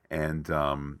affable, and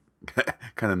kind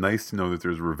of nice to know that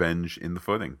there's revenge in the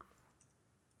footing.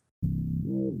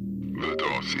 The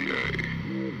dossier.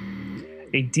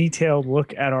 A detailed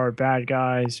look at our bad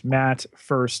guys. Matt,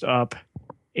 first up,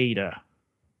 Ada.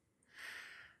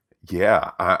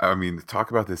 Yeah, I mean,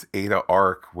 talk about this Ada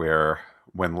arc where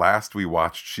when last we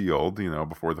watched Shield,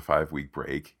 before the 5-week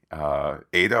break,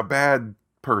 Ada bad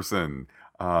person,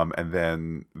 and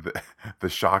then the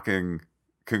shocking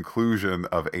conclusion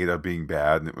of Ada being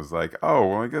bad, and it was like, oh,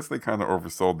 well, I guess they kind of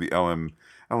oversold the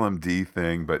LMD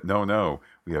thing, but no,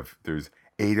 there's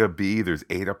Ada B, there's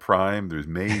Ada Prime, there's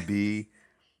May B,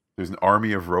 there's an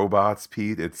army of robots,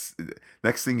 Pete. It's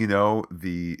next thing you know,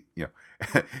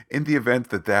 in the event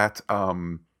that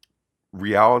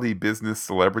reality business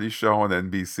celebrity show on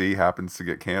NBC happens to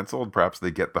get canceled, perhaps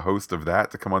they get the host of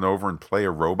that to come on over and play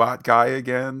a robot guy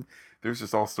again. There's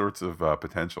just all sorts of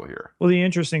potential here. Well, the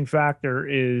interesting factor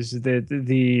is that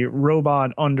the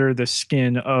robot under the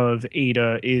skin of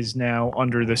Ada is now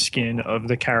under the skin of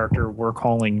the character we're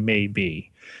calling May B,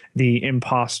 the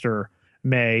imposter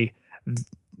May,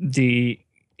 the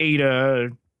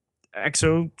Ada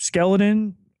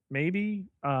exoskeleton, maybe,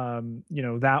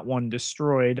 that one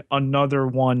destroyed, another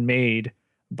one made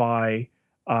by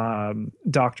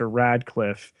Dr.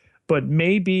 Radcliffe. But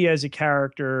maybe as a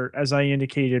character, as I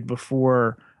indicated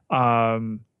before,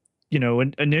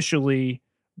 initially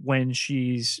when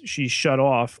she's shut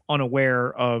off,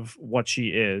 unaware of what she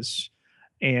is,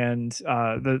 and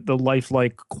the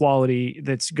lifelike quality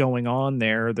that's going on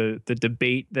there, the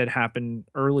debate that happened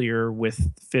earlier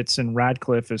with Fitz and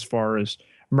Radcliffe as far as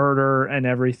murder and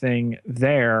everything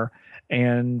there,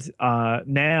 and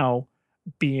now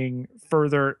being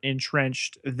further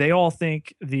entrenched. They all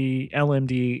think the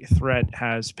LMD threat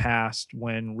has passed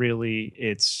when really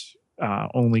it's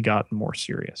only gotten more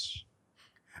serious.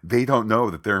 They don't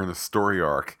know that they're in a story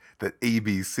arc that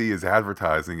ABC is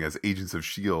advertising as Agents of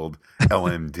S.H.I.E.L.D. They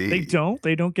LMD. don't.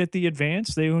 They don't get the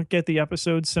advance. They don't get the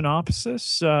episode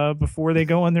synopsis before they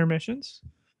go on their missions.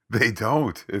 They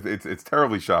don't. It's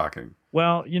terribly shocking.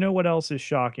 Well, you know what else is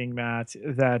shocking, Matt?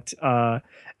 That a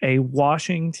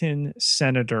Washington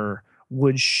senator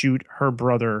would shoot her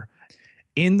brother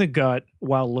in the gut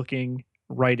while looking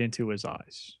right into his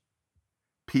eyes.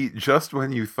 Pete, just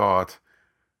when you thought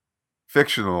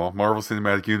fictional Marvel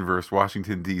Cinematic Universe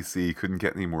Washington D.C. couldn't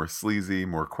get any more sleazy,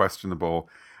 more questionable.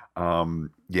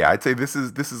 Yeah, I'd say this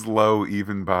is low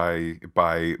even by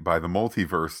the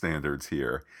multiverse standards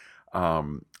here.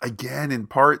 Again, in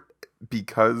part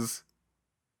because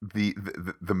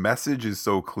the message is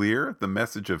so clear, the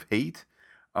message of hate,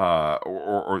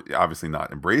 or obviously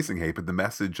not embracing hate, but the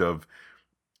message of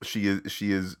she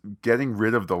is getting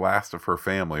rid of the last of her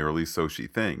family, or at least so she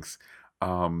thinks.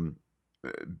 Um,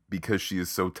 because she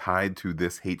is so tied to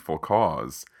this hateful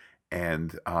cause.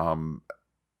 And I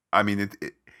mean,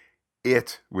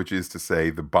 which is to say,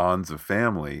 the bonds of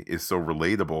family, is so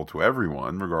relatable to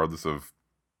everyone, regardless of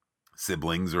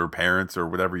siblings or parents or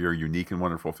whatever your unique and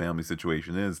wonderful family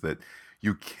situation is, that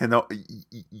you cannot,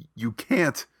 you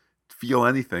can't feel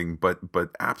anything but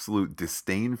absolute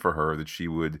disdain for her, that she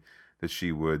would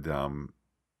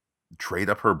trade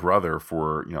up her brother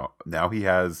for, now he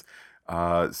has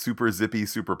super zippy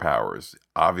superpowers,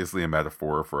 obviously a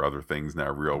metaphor for other things in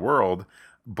our real world,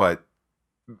 but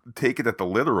take it at the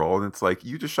literal, and it's like,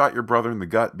 you just shot your brother in the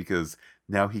gut because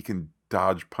now he can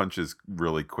dodge punches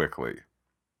really quickly.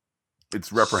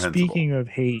 It's reprehensible. Speaking of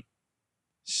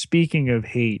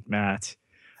hate, Matt,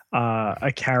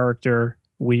 a character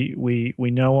we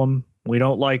know him, we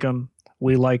don't like him,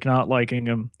 we like not liking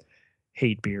him.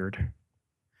 Hate Beard.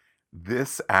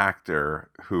 This actor,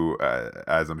 who,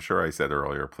 as I'm sure I said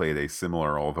earlier, played a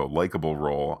similar, although likable,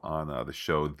 role on the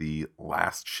show The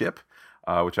Last Ship,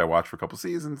 which I watched for a couple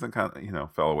seasons and kind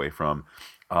of, fell away from.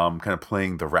 Kind of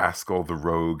playing the rascal, the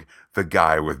rogue, the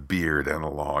guy with beard and a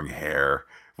long head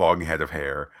of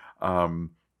hair.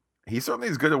 He certainly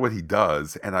is good at what he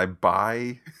does, and I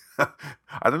buy.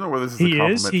 I don't know whether this is a He is.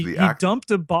 compliment to He the he act.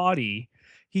 dumped a body.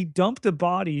 He dumped a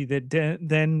body that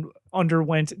then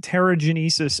underwent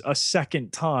teragenesis a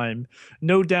second time.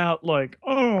 No doubt, like,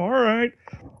 oh, all right.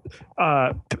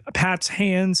 Pat's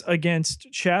hands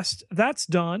against chest. That's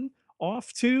done.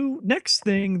 Off to next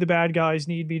thing the bad guys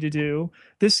need me to do.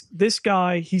 This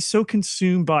guy, he's so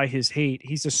consumed by his hate.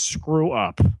 He's a screw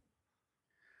up.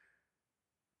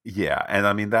 Yeah, and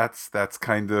I mean that's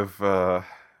kind of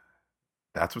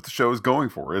that's what the show is going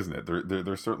for, isn't it?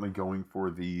 They're certainly going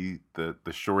for the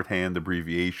shorthand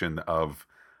abbreviation of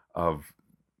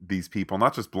these people,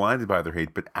 not just blinded by their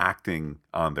hate, but acting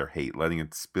on their hate, letting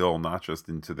it spill not just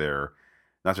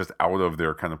out of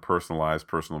their kind of personalized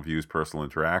personal views, personal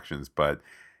interactions, but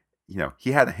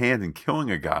he had a hand in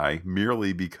killing a guy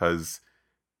merely because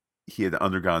he had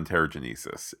undergone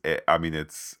teragenesis. I mean,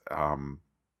 it's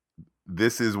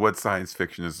this is what science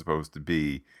fiction is supposed to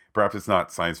be. Perhaps it's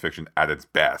not science fiction at its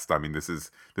best. I mean, this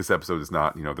episode is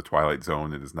not, the Twilight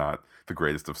Zone. It is not the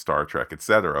greatest of Star Trek,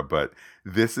 etc. But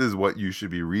this is what you should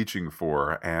be reaching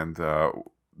for. And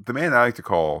the man I like to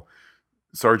call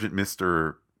Sergeant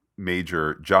Mister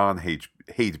Major John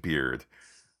Hatebeard,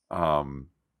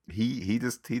 he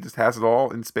just has it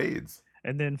all in spades.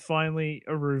 And then finally,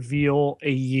 a reveal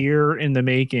a year in the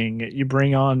making. You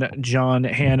bring on John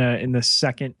Hannah in the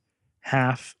second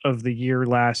half of the year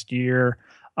last year.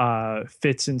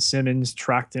 Fitz and Simmons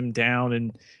tracked him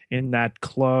down in that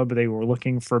club. They were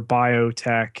looking for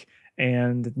biotech.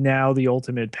 And now the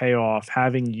ultimate payoff,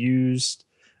 having used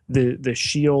the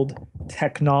Shield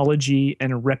technology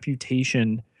and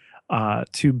reputation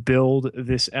to build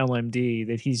this LMD,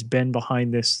 that he's been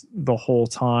behind this the whole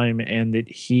time, and that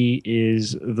he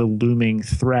is the looming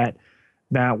threat.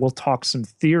 Matt, we'll talk some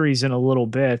theories in a little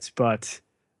bit, but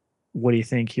what do you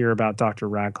think here about Dr.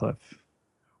 Radcliffe?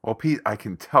 Well, Pete, I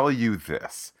can tell you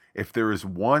this. If there is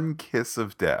one kiss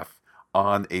of death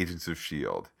on Agents of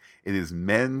S.H.I.E.L.D., it is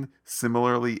men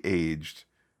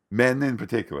in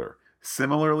particular,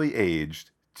 similarly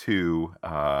aged to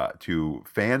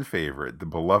fan favorite, the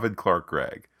beloved Clark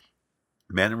Gregg.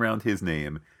 Men around his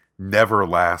name never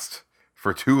last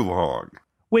for too long.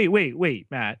 Wait,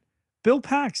 Matt. Bill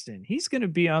Paxton, he's going to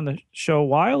be on the show a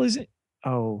while, isn't?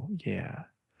 Oh, yeah.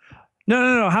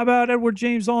 No. How about Edward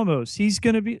James Olmos? He's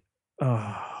going to be.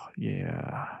 Oh,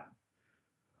 yeah.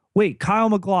 Wait, Kyle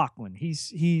McLaughlin.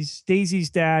 He's Daisy's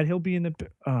dad. He'll be in the.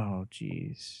 Oh,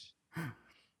 geez.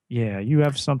 Yeah, you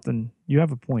have something. You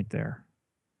have a point there.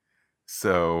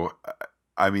 So,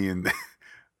 I mean,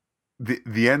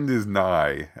 the end is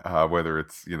nigh. Whether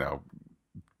it's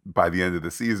by the end of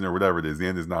the season or whatever it is, the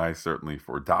end is nigh. Certainly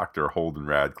for Dr. Holden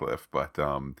Radcliffe, but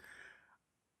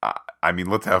I mean,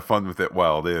 let's have fun with it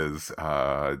while it is.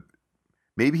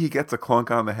 Maybe he gets a clunk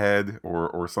on the head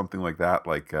or something like that,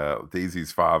 like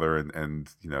Daisy's father, and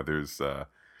there's I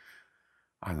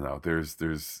don't know,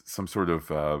 there's some sort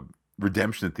of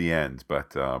redemption at the end.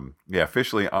 But yeah,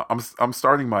 officially, I'm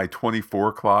starting my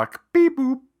 24 clock. Beep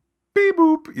boop, beep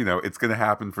boop. It's going to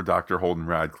happen for Dr. Holden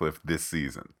Radcliffe this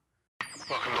season.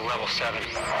 Welcome to level 7.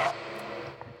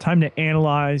 Time to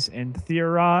analyze and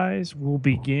theorize. We'll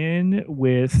begin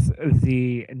with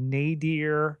the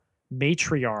Nadir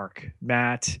matriarch.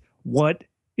 Matt, what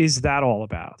is that all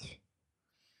about?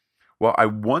 Well, I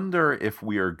wonder if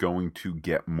we are going to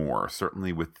get more.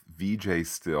 Certainly, with VJ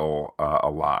still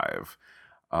alive,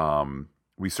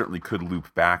 we certainly could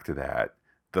loop back to that.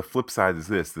 The flip side is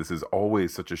this: this is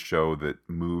always such a show that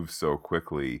moves so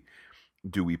quickly.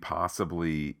 Do we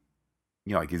possibly,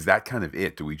 like, is that kind of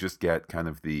it? Do we just get kind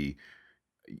of the,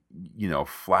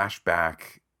 flashback,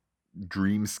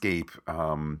 dreamscape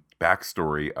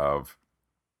backstory of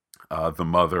the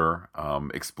mother,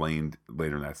 explained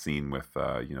later in that scene with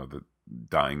the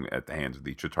dying at the hands of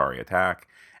the Chitauri attack,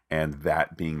 and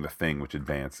that being the thing which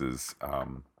advances,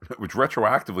 which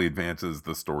retroactively advances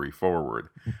the story forward.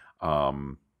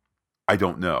 I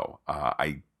don't know.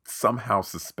 I somehow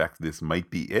suspect this might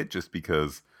be it, just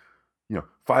because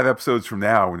 5 episodes from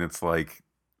now, when it's like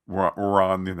we're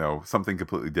on something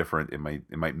completely different, it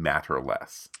might matter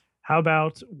less. How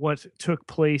about what took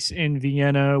place in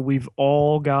Vienna? We've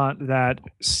all got that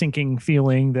sinking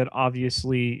feeling that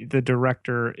obviously the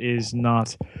director is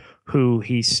not who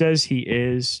he says he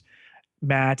is.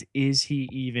 Matt, is he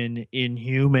even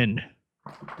inhuman?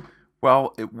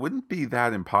 Well, it wouldn't be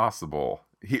that impossible.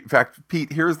 In fact,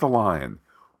 Pete, here's the line.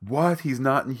 What? He's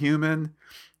not inhuman?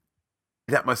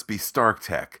 That must be Stark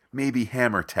Tech, maybe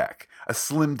Hammer Tech, a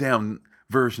slimmed down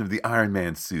version of the Iron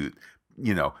Man suit,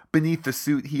 beneath the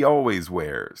suit he always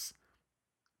wears.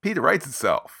 Peter writes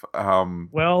itself.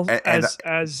 Well,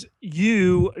 as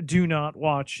you do not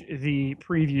watch the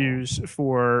previews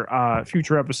for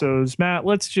future episodes, Matt,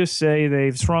 let's just say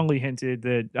they've strongly hinted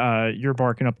that you're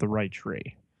barking up the right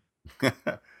tree.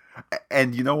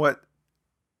 And you know what?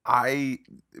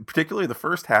 Particularly the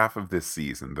first half of this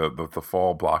season, the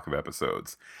fall block of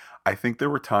episodes, I think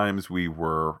there were times we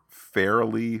were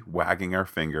fairly wagging our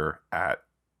finger at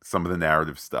some of the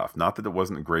narrative stuff. Not that it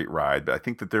wasn't a great ride, but I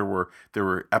think that there were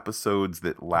episodes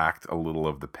that lacked a little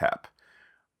of the pep.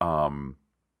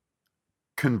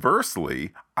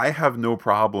 Conversely, I have no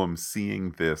problem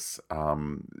seeing this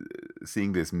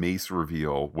Mace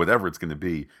reveal, whatever it's going to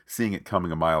be, seeing it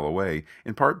coming a mile away,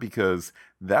 in part because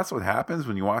that's what happens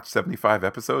when you watch 75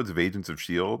 episodes of Agents of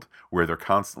S.H.I.E.L.D., where they're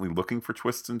constantly looking for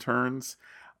twists and turns,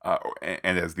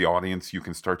 and as the audience, you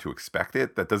can start to expect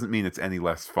it. That doesn't mean it's any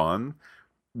less fun.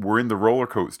 We're in the roller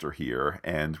coaster here,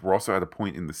 and we're also at a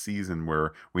point in the season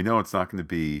where we know it's not going to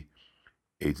be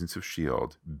Agents of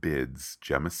S.H.I.E.L.D. bids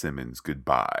Gemma Simmons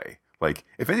goodbye. Like,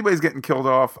 if anybody's getting killed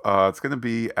off, it's going to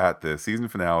be at the season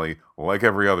finale, like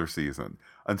every other season.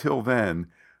 Until then,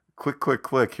 click, click,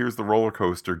 click, here's the roller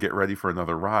coaster, get ready for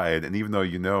another ride. And even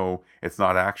though it's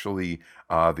not actually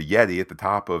the Yeti at the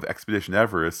top of Expedition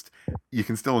Everest, you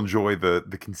can still enjoy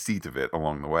the conceit of it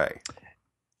along the way.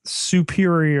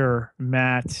 Superior,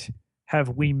 Matt. Have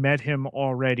we met him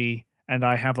already? And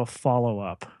I have a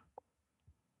follow-up.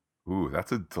 Ooh,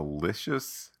 that's a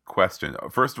delicious question.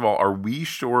 First of all, are we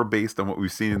sure, based on what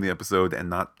we've seen in the episode and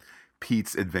not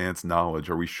Pete's advanced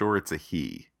knowledge, are we sure it's a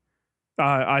he?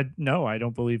 No, I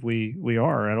don't believe we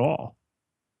are at all.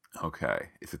 Okay.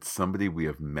 Is it somebody we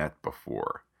have met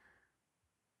before?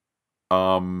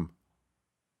 Ooh,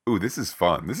 this is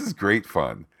fun. This is great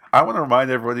fun. I want to remind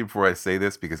everybody before I say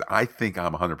this, because I think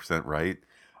I'm 100% right,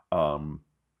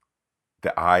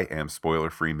 that I am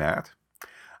spoiler-free Matt.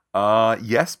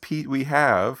 Yes, Pete, we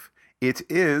have. It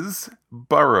is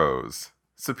Burroughs.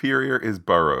 Superior is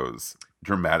Burroughs.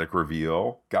 Dramatic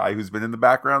reveal. Guy who's been in the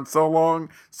background so long,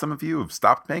 some of you have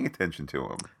stopped paying attention to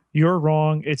him. You're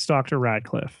wrong. It's Dr.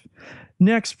 Radcliffe.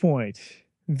 Next point.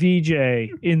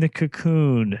 VJ in the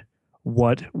cocoon.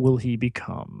 What will he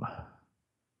become?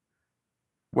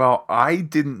 Well, I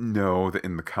didn't know that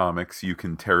in the comics you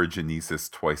can Terrigenesis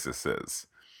twice as.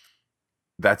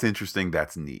 That's interesting.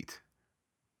 That's neat.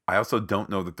 I also don't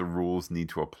know that the rules need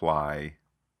to apply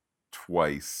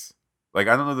twice Like,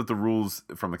 I don't know that the rules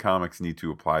from the comics need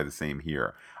to apply the same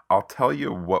here. I'll tell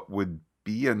you what would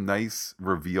be a nice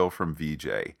reveal from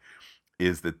VJ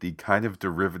is that the kind of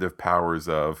derivative powers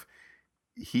of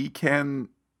he can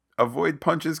avoid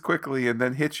punches quickly and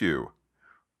then hit you.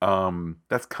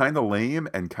 That's kind of lame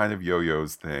and kind of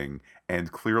Yo-Yo's thing.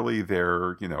 And clearly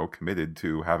they're, committed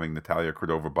to having Natalia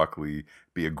Cordova Buckley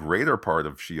be a greater part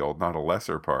of S.H.I.E.L.D., not a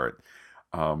lesser part.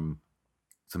 So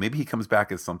maybe he comes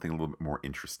back as something a little bit more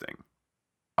interesting.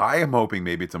 I am hoping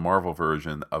maybe it's a Marvel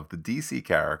version of the DC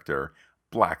character,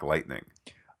 Black Lightning.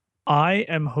 I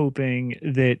am hoping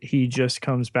that he just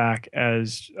comes back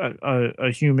as a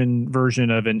human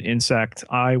version of an insect.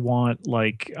 I want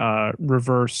like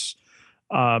reverse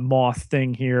moth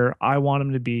thing here. I want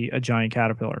him to be a giant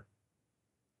caterpillar.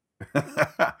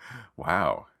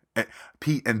 Wow.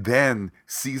 Pete, and then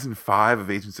season 5 of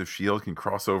Agents of S.H.I.E.L.D. can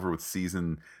cross over with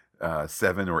season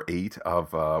 7 or 8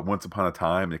 of Once Upon a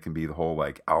Time. It can be the whole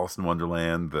like Alice in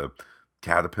Wonderland, the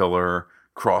caterpillar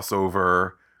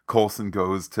crossover. Coulson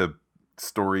goes to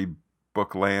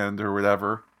storybook land or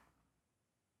whatever.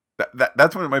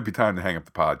 That's when it might be time to hang up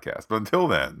the podcast. But until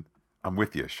then, I'm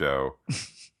with you, show.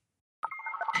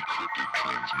 Encrypted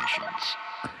transmissions.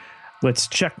 Let's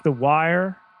check the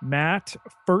wire. Matt,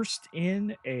 first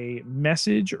in a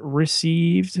message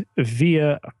received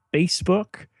via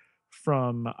Facebook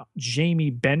from Jamie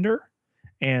Bender.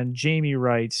 And Jamie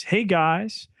writes, "Hey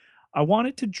guys, I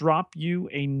wanted to drop you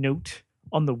a note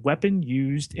on the weapon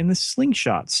used in the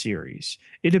Slingshot series.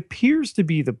 It appears to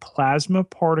be the plasma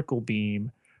particle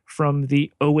beam from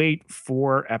the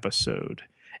 084 episode.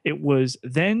 It was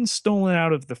then stolen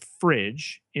out of the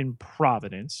fridge in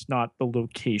Providence, not the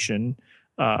location,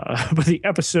 but the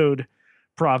episode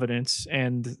Providence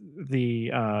and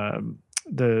the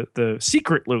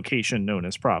secret location known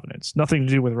as Providence. Nothing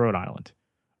to do with Rhode Island.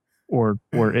 Or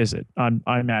is it? I'm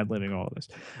ad-libbing all of this.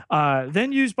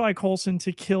 Then used by Coulson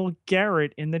to kill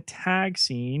Garrett in the tag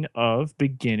scene of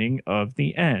Beginning of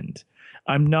the End.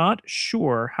 I'm not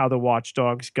sure how the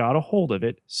Watchdogs got a hold of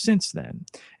it since then.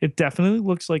 It definitely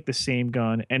looks like the same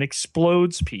gun and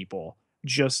explodes people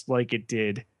just like it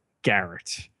did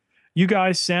Garrett. You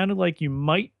guys sounded like you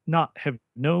might not have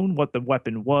known what the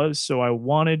weapon was, so I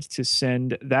wanted to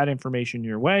send that information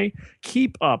your way.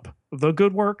 Keep up the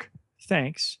good work.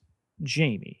 Thanks,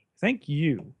 Jamie." Thank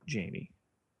you, Jamie.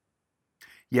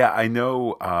 Yeah, I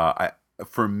know.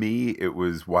 For me, it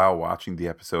was while watching the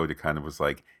episode, it kind of was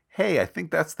like, hey, I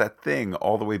think that's that thing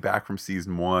all the way back from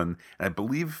season 1. And I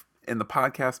believe in the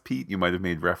podcast, Pete, you might have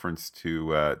made reference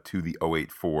to the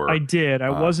 084. I did. I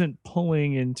wasn't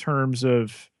pulling in terms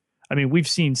of, I mean, we've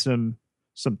seen some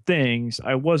things.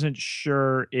 I wasn't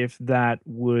sure if that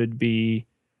would be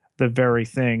the very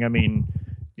thing. I mean,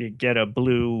 you get a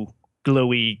blue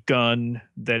glowy gun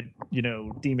that,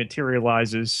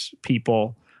 dematerializes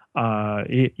people.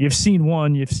 You've seen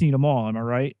one, you've seen them all. Am I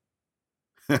right?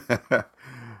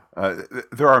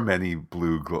 There are many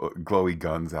blue glowy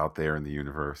guns out there in the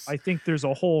universe. I think there's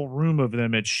a whole room of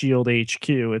them at S.H.I.E.L.D. HQ.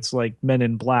 It's like Men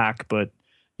in Black, but,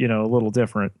 a little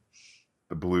different.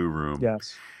 The blue room.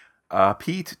 Yes.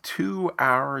 Pete, to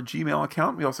our Gmail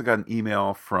account, we also got an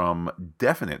email from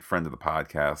definite friend of the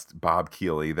podcast, Bob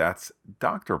Keeley. That's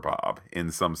Dr. Bob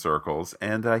in some circles.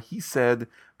 And he said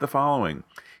the following.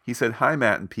 He said, "Hi,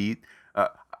 Matt and Pete."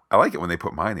 I like it when they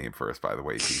put my name first, by the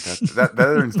way, Pete. That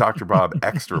earns Dr. Bob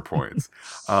extra points.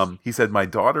 He said, "My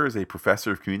daughter is a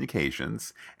professor of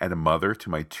communications and a mother to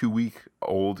my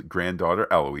 2-week-old granddaughter,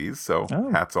 Eloise." So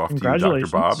hats off to you, Dr.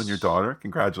 Bob, and your daughter.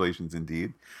 Congratulations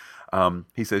indeed.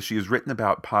 He says, "She has written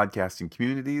about podcasting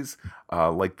communities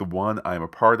like the one I'm a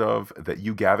part of that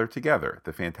you gather together,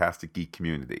 the Fantastic Geek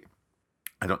community.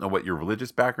 I don't know what your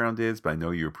religious background is, but I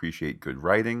know you appreciate good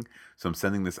writing. So I'm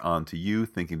sending this on to you,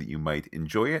 thinking that you might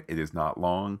enjoy it. It is not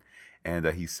long." And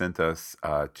he sent us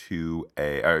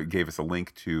gave us a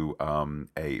link to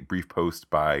a brief post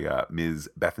by Ms.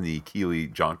 Bethany Keeley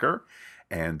Jonker.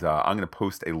 And I'm going to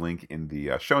post a link in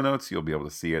the show notes. You'll be able to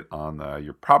see it on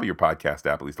your podcast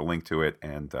app, at least a link to it,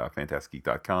 and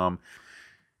fantasticgeek.com.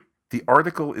 The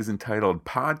article is entitled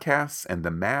 "Podcasts and the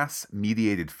Mass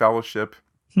Mediated Fellowship."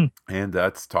 And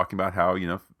it's talking about how,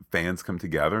 fans come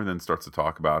together, and then starts to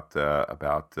talk about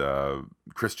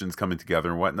Christians coming together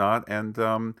and whatnot.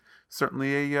 And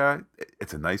certainly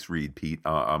it's a nice read, Pete.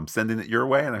 I'm sending it your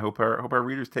way, and I hope our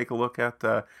readers take a look at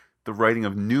the writing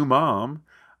of new mom,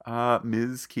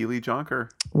 Ms. Keeley Jonker.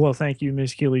 Well, thank you,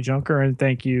 Ms. Keeley Jonker, and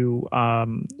thank you,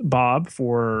 Bob,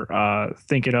 for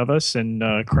thinking of us and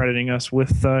crediting us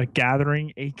with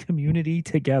gathering a community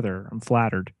together. I'm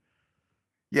flattered.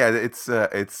 Yeah,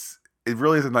 it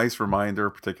really is a nice reminder,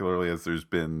 particularly as there's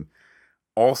been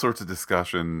all sorts of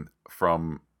discussion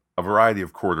from a variety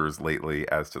of quarters lately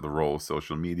as to the role of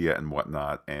social media and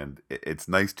whatnot. And it's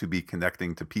nice to be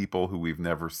connecting to people who we've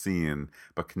never seen,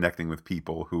 but connecting with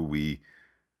people who we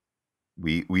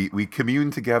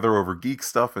commune together over geek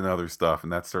stuff and other stuff.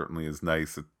 And that certainly is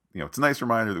nice. It's a nice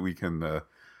reminder that we can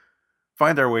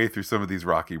find our way through some of these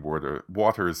rocky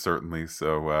waters, certainly.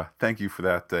 So thank you for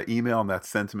that email and that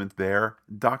sentiment there,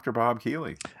 Dr. Bob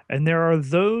Keeley. And there are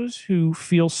those who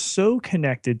feel so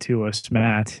connected to us,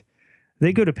 Matt.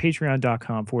 They go to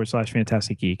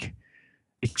patreon.com/Fantastic Geek.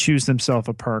 They choose themselves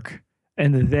a perk,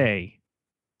 and they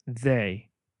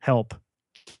help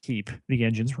keep the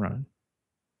engines running.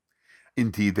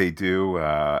 Indeed, they do.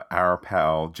 Our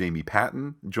pal Jamie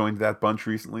Patton joined that bunch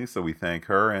recently, so we thank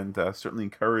her and certainly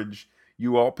encourage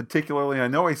you all, particularly. I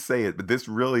know I say it, but this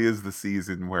really is the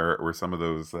season where some of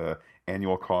those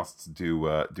annual costs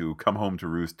do come home to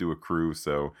roost, do accrue.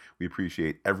 So we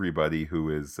appreciate everybody who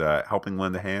is helping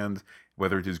lend a hand,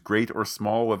 whether it is great or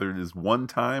small, whether it is one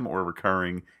time or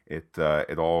recurring. It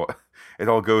all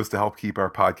goes to help keep our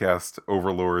podcast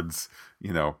overlords,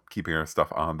 keeping our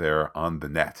stuff on the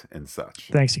net and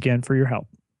such. Thanks again for your help,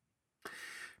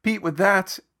 Pete. With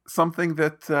that, something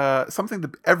that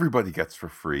everybody gets for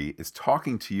free is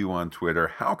talking to you on Twitter.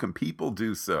 How can people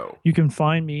do so? You can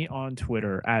find me on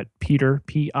Twitter at Peter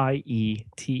Pieterj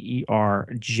Ketelaar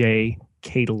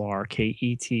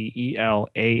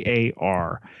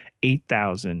Ketelaar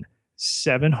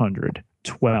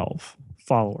 8,712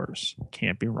 followers.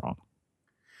 Can't be wrong.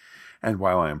 And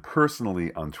while I am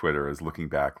personally on Twitter as Looking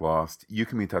Back Lost, you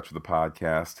can be in touch with the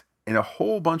podcast in a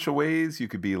whole bunch of ways. You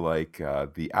could be like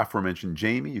the aforementioned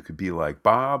Jamie. You could be like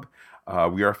Bob.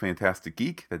 We are Fantastic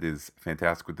Geek. That is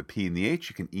fantastic with the P and the H.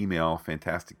 You can email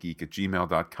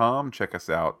fantasticgeek@gmail.com. Check us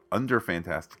out under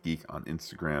Fantastic Geek on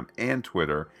Instagram and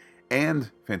Twitter and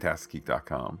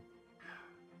fantasticgeek.com.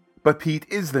 But Pete,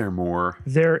 is there more?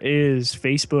 There is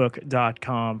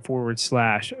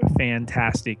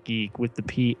facebook.com/Fantastic Geek with the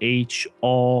PH,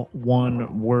 all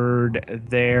one word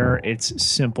there. It's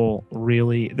simple,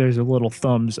 really. There's a little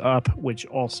thumbs up, which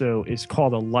also is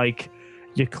called a like.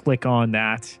 You click on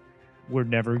that. We're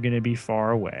never going to be far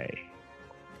away.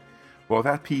 Well,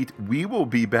 Pete, we will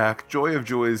be back, joy of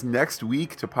joys, next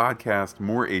week to podcast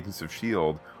more Agents of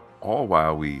S.H.I.E.L.D., all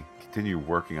while we continue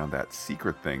working on that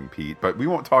secret thing, Pete. But we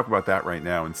won't talk about that right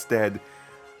now. Instead,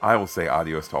 I will say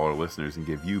adios to all our listeners and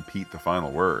give you, Pete, the final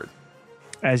word.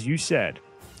 As you said,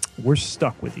 we're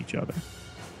stuck with each other.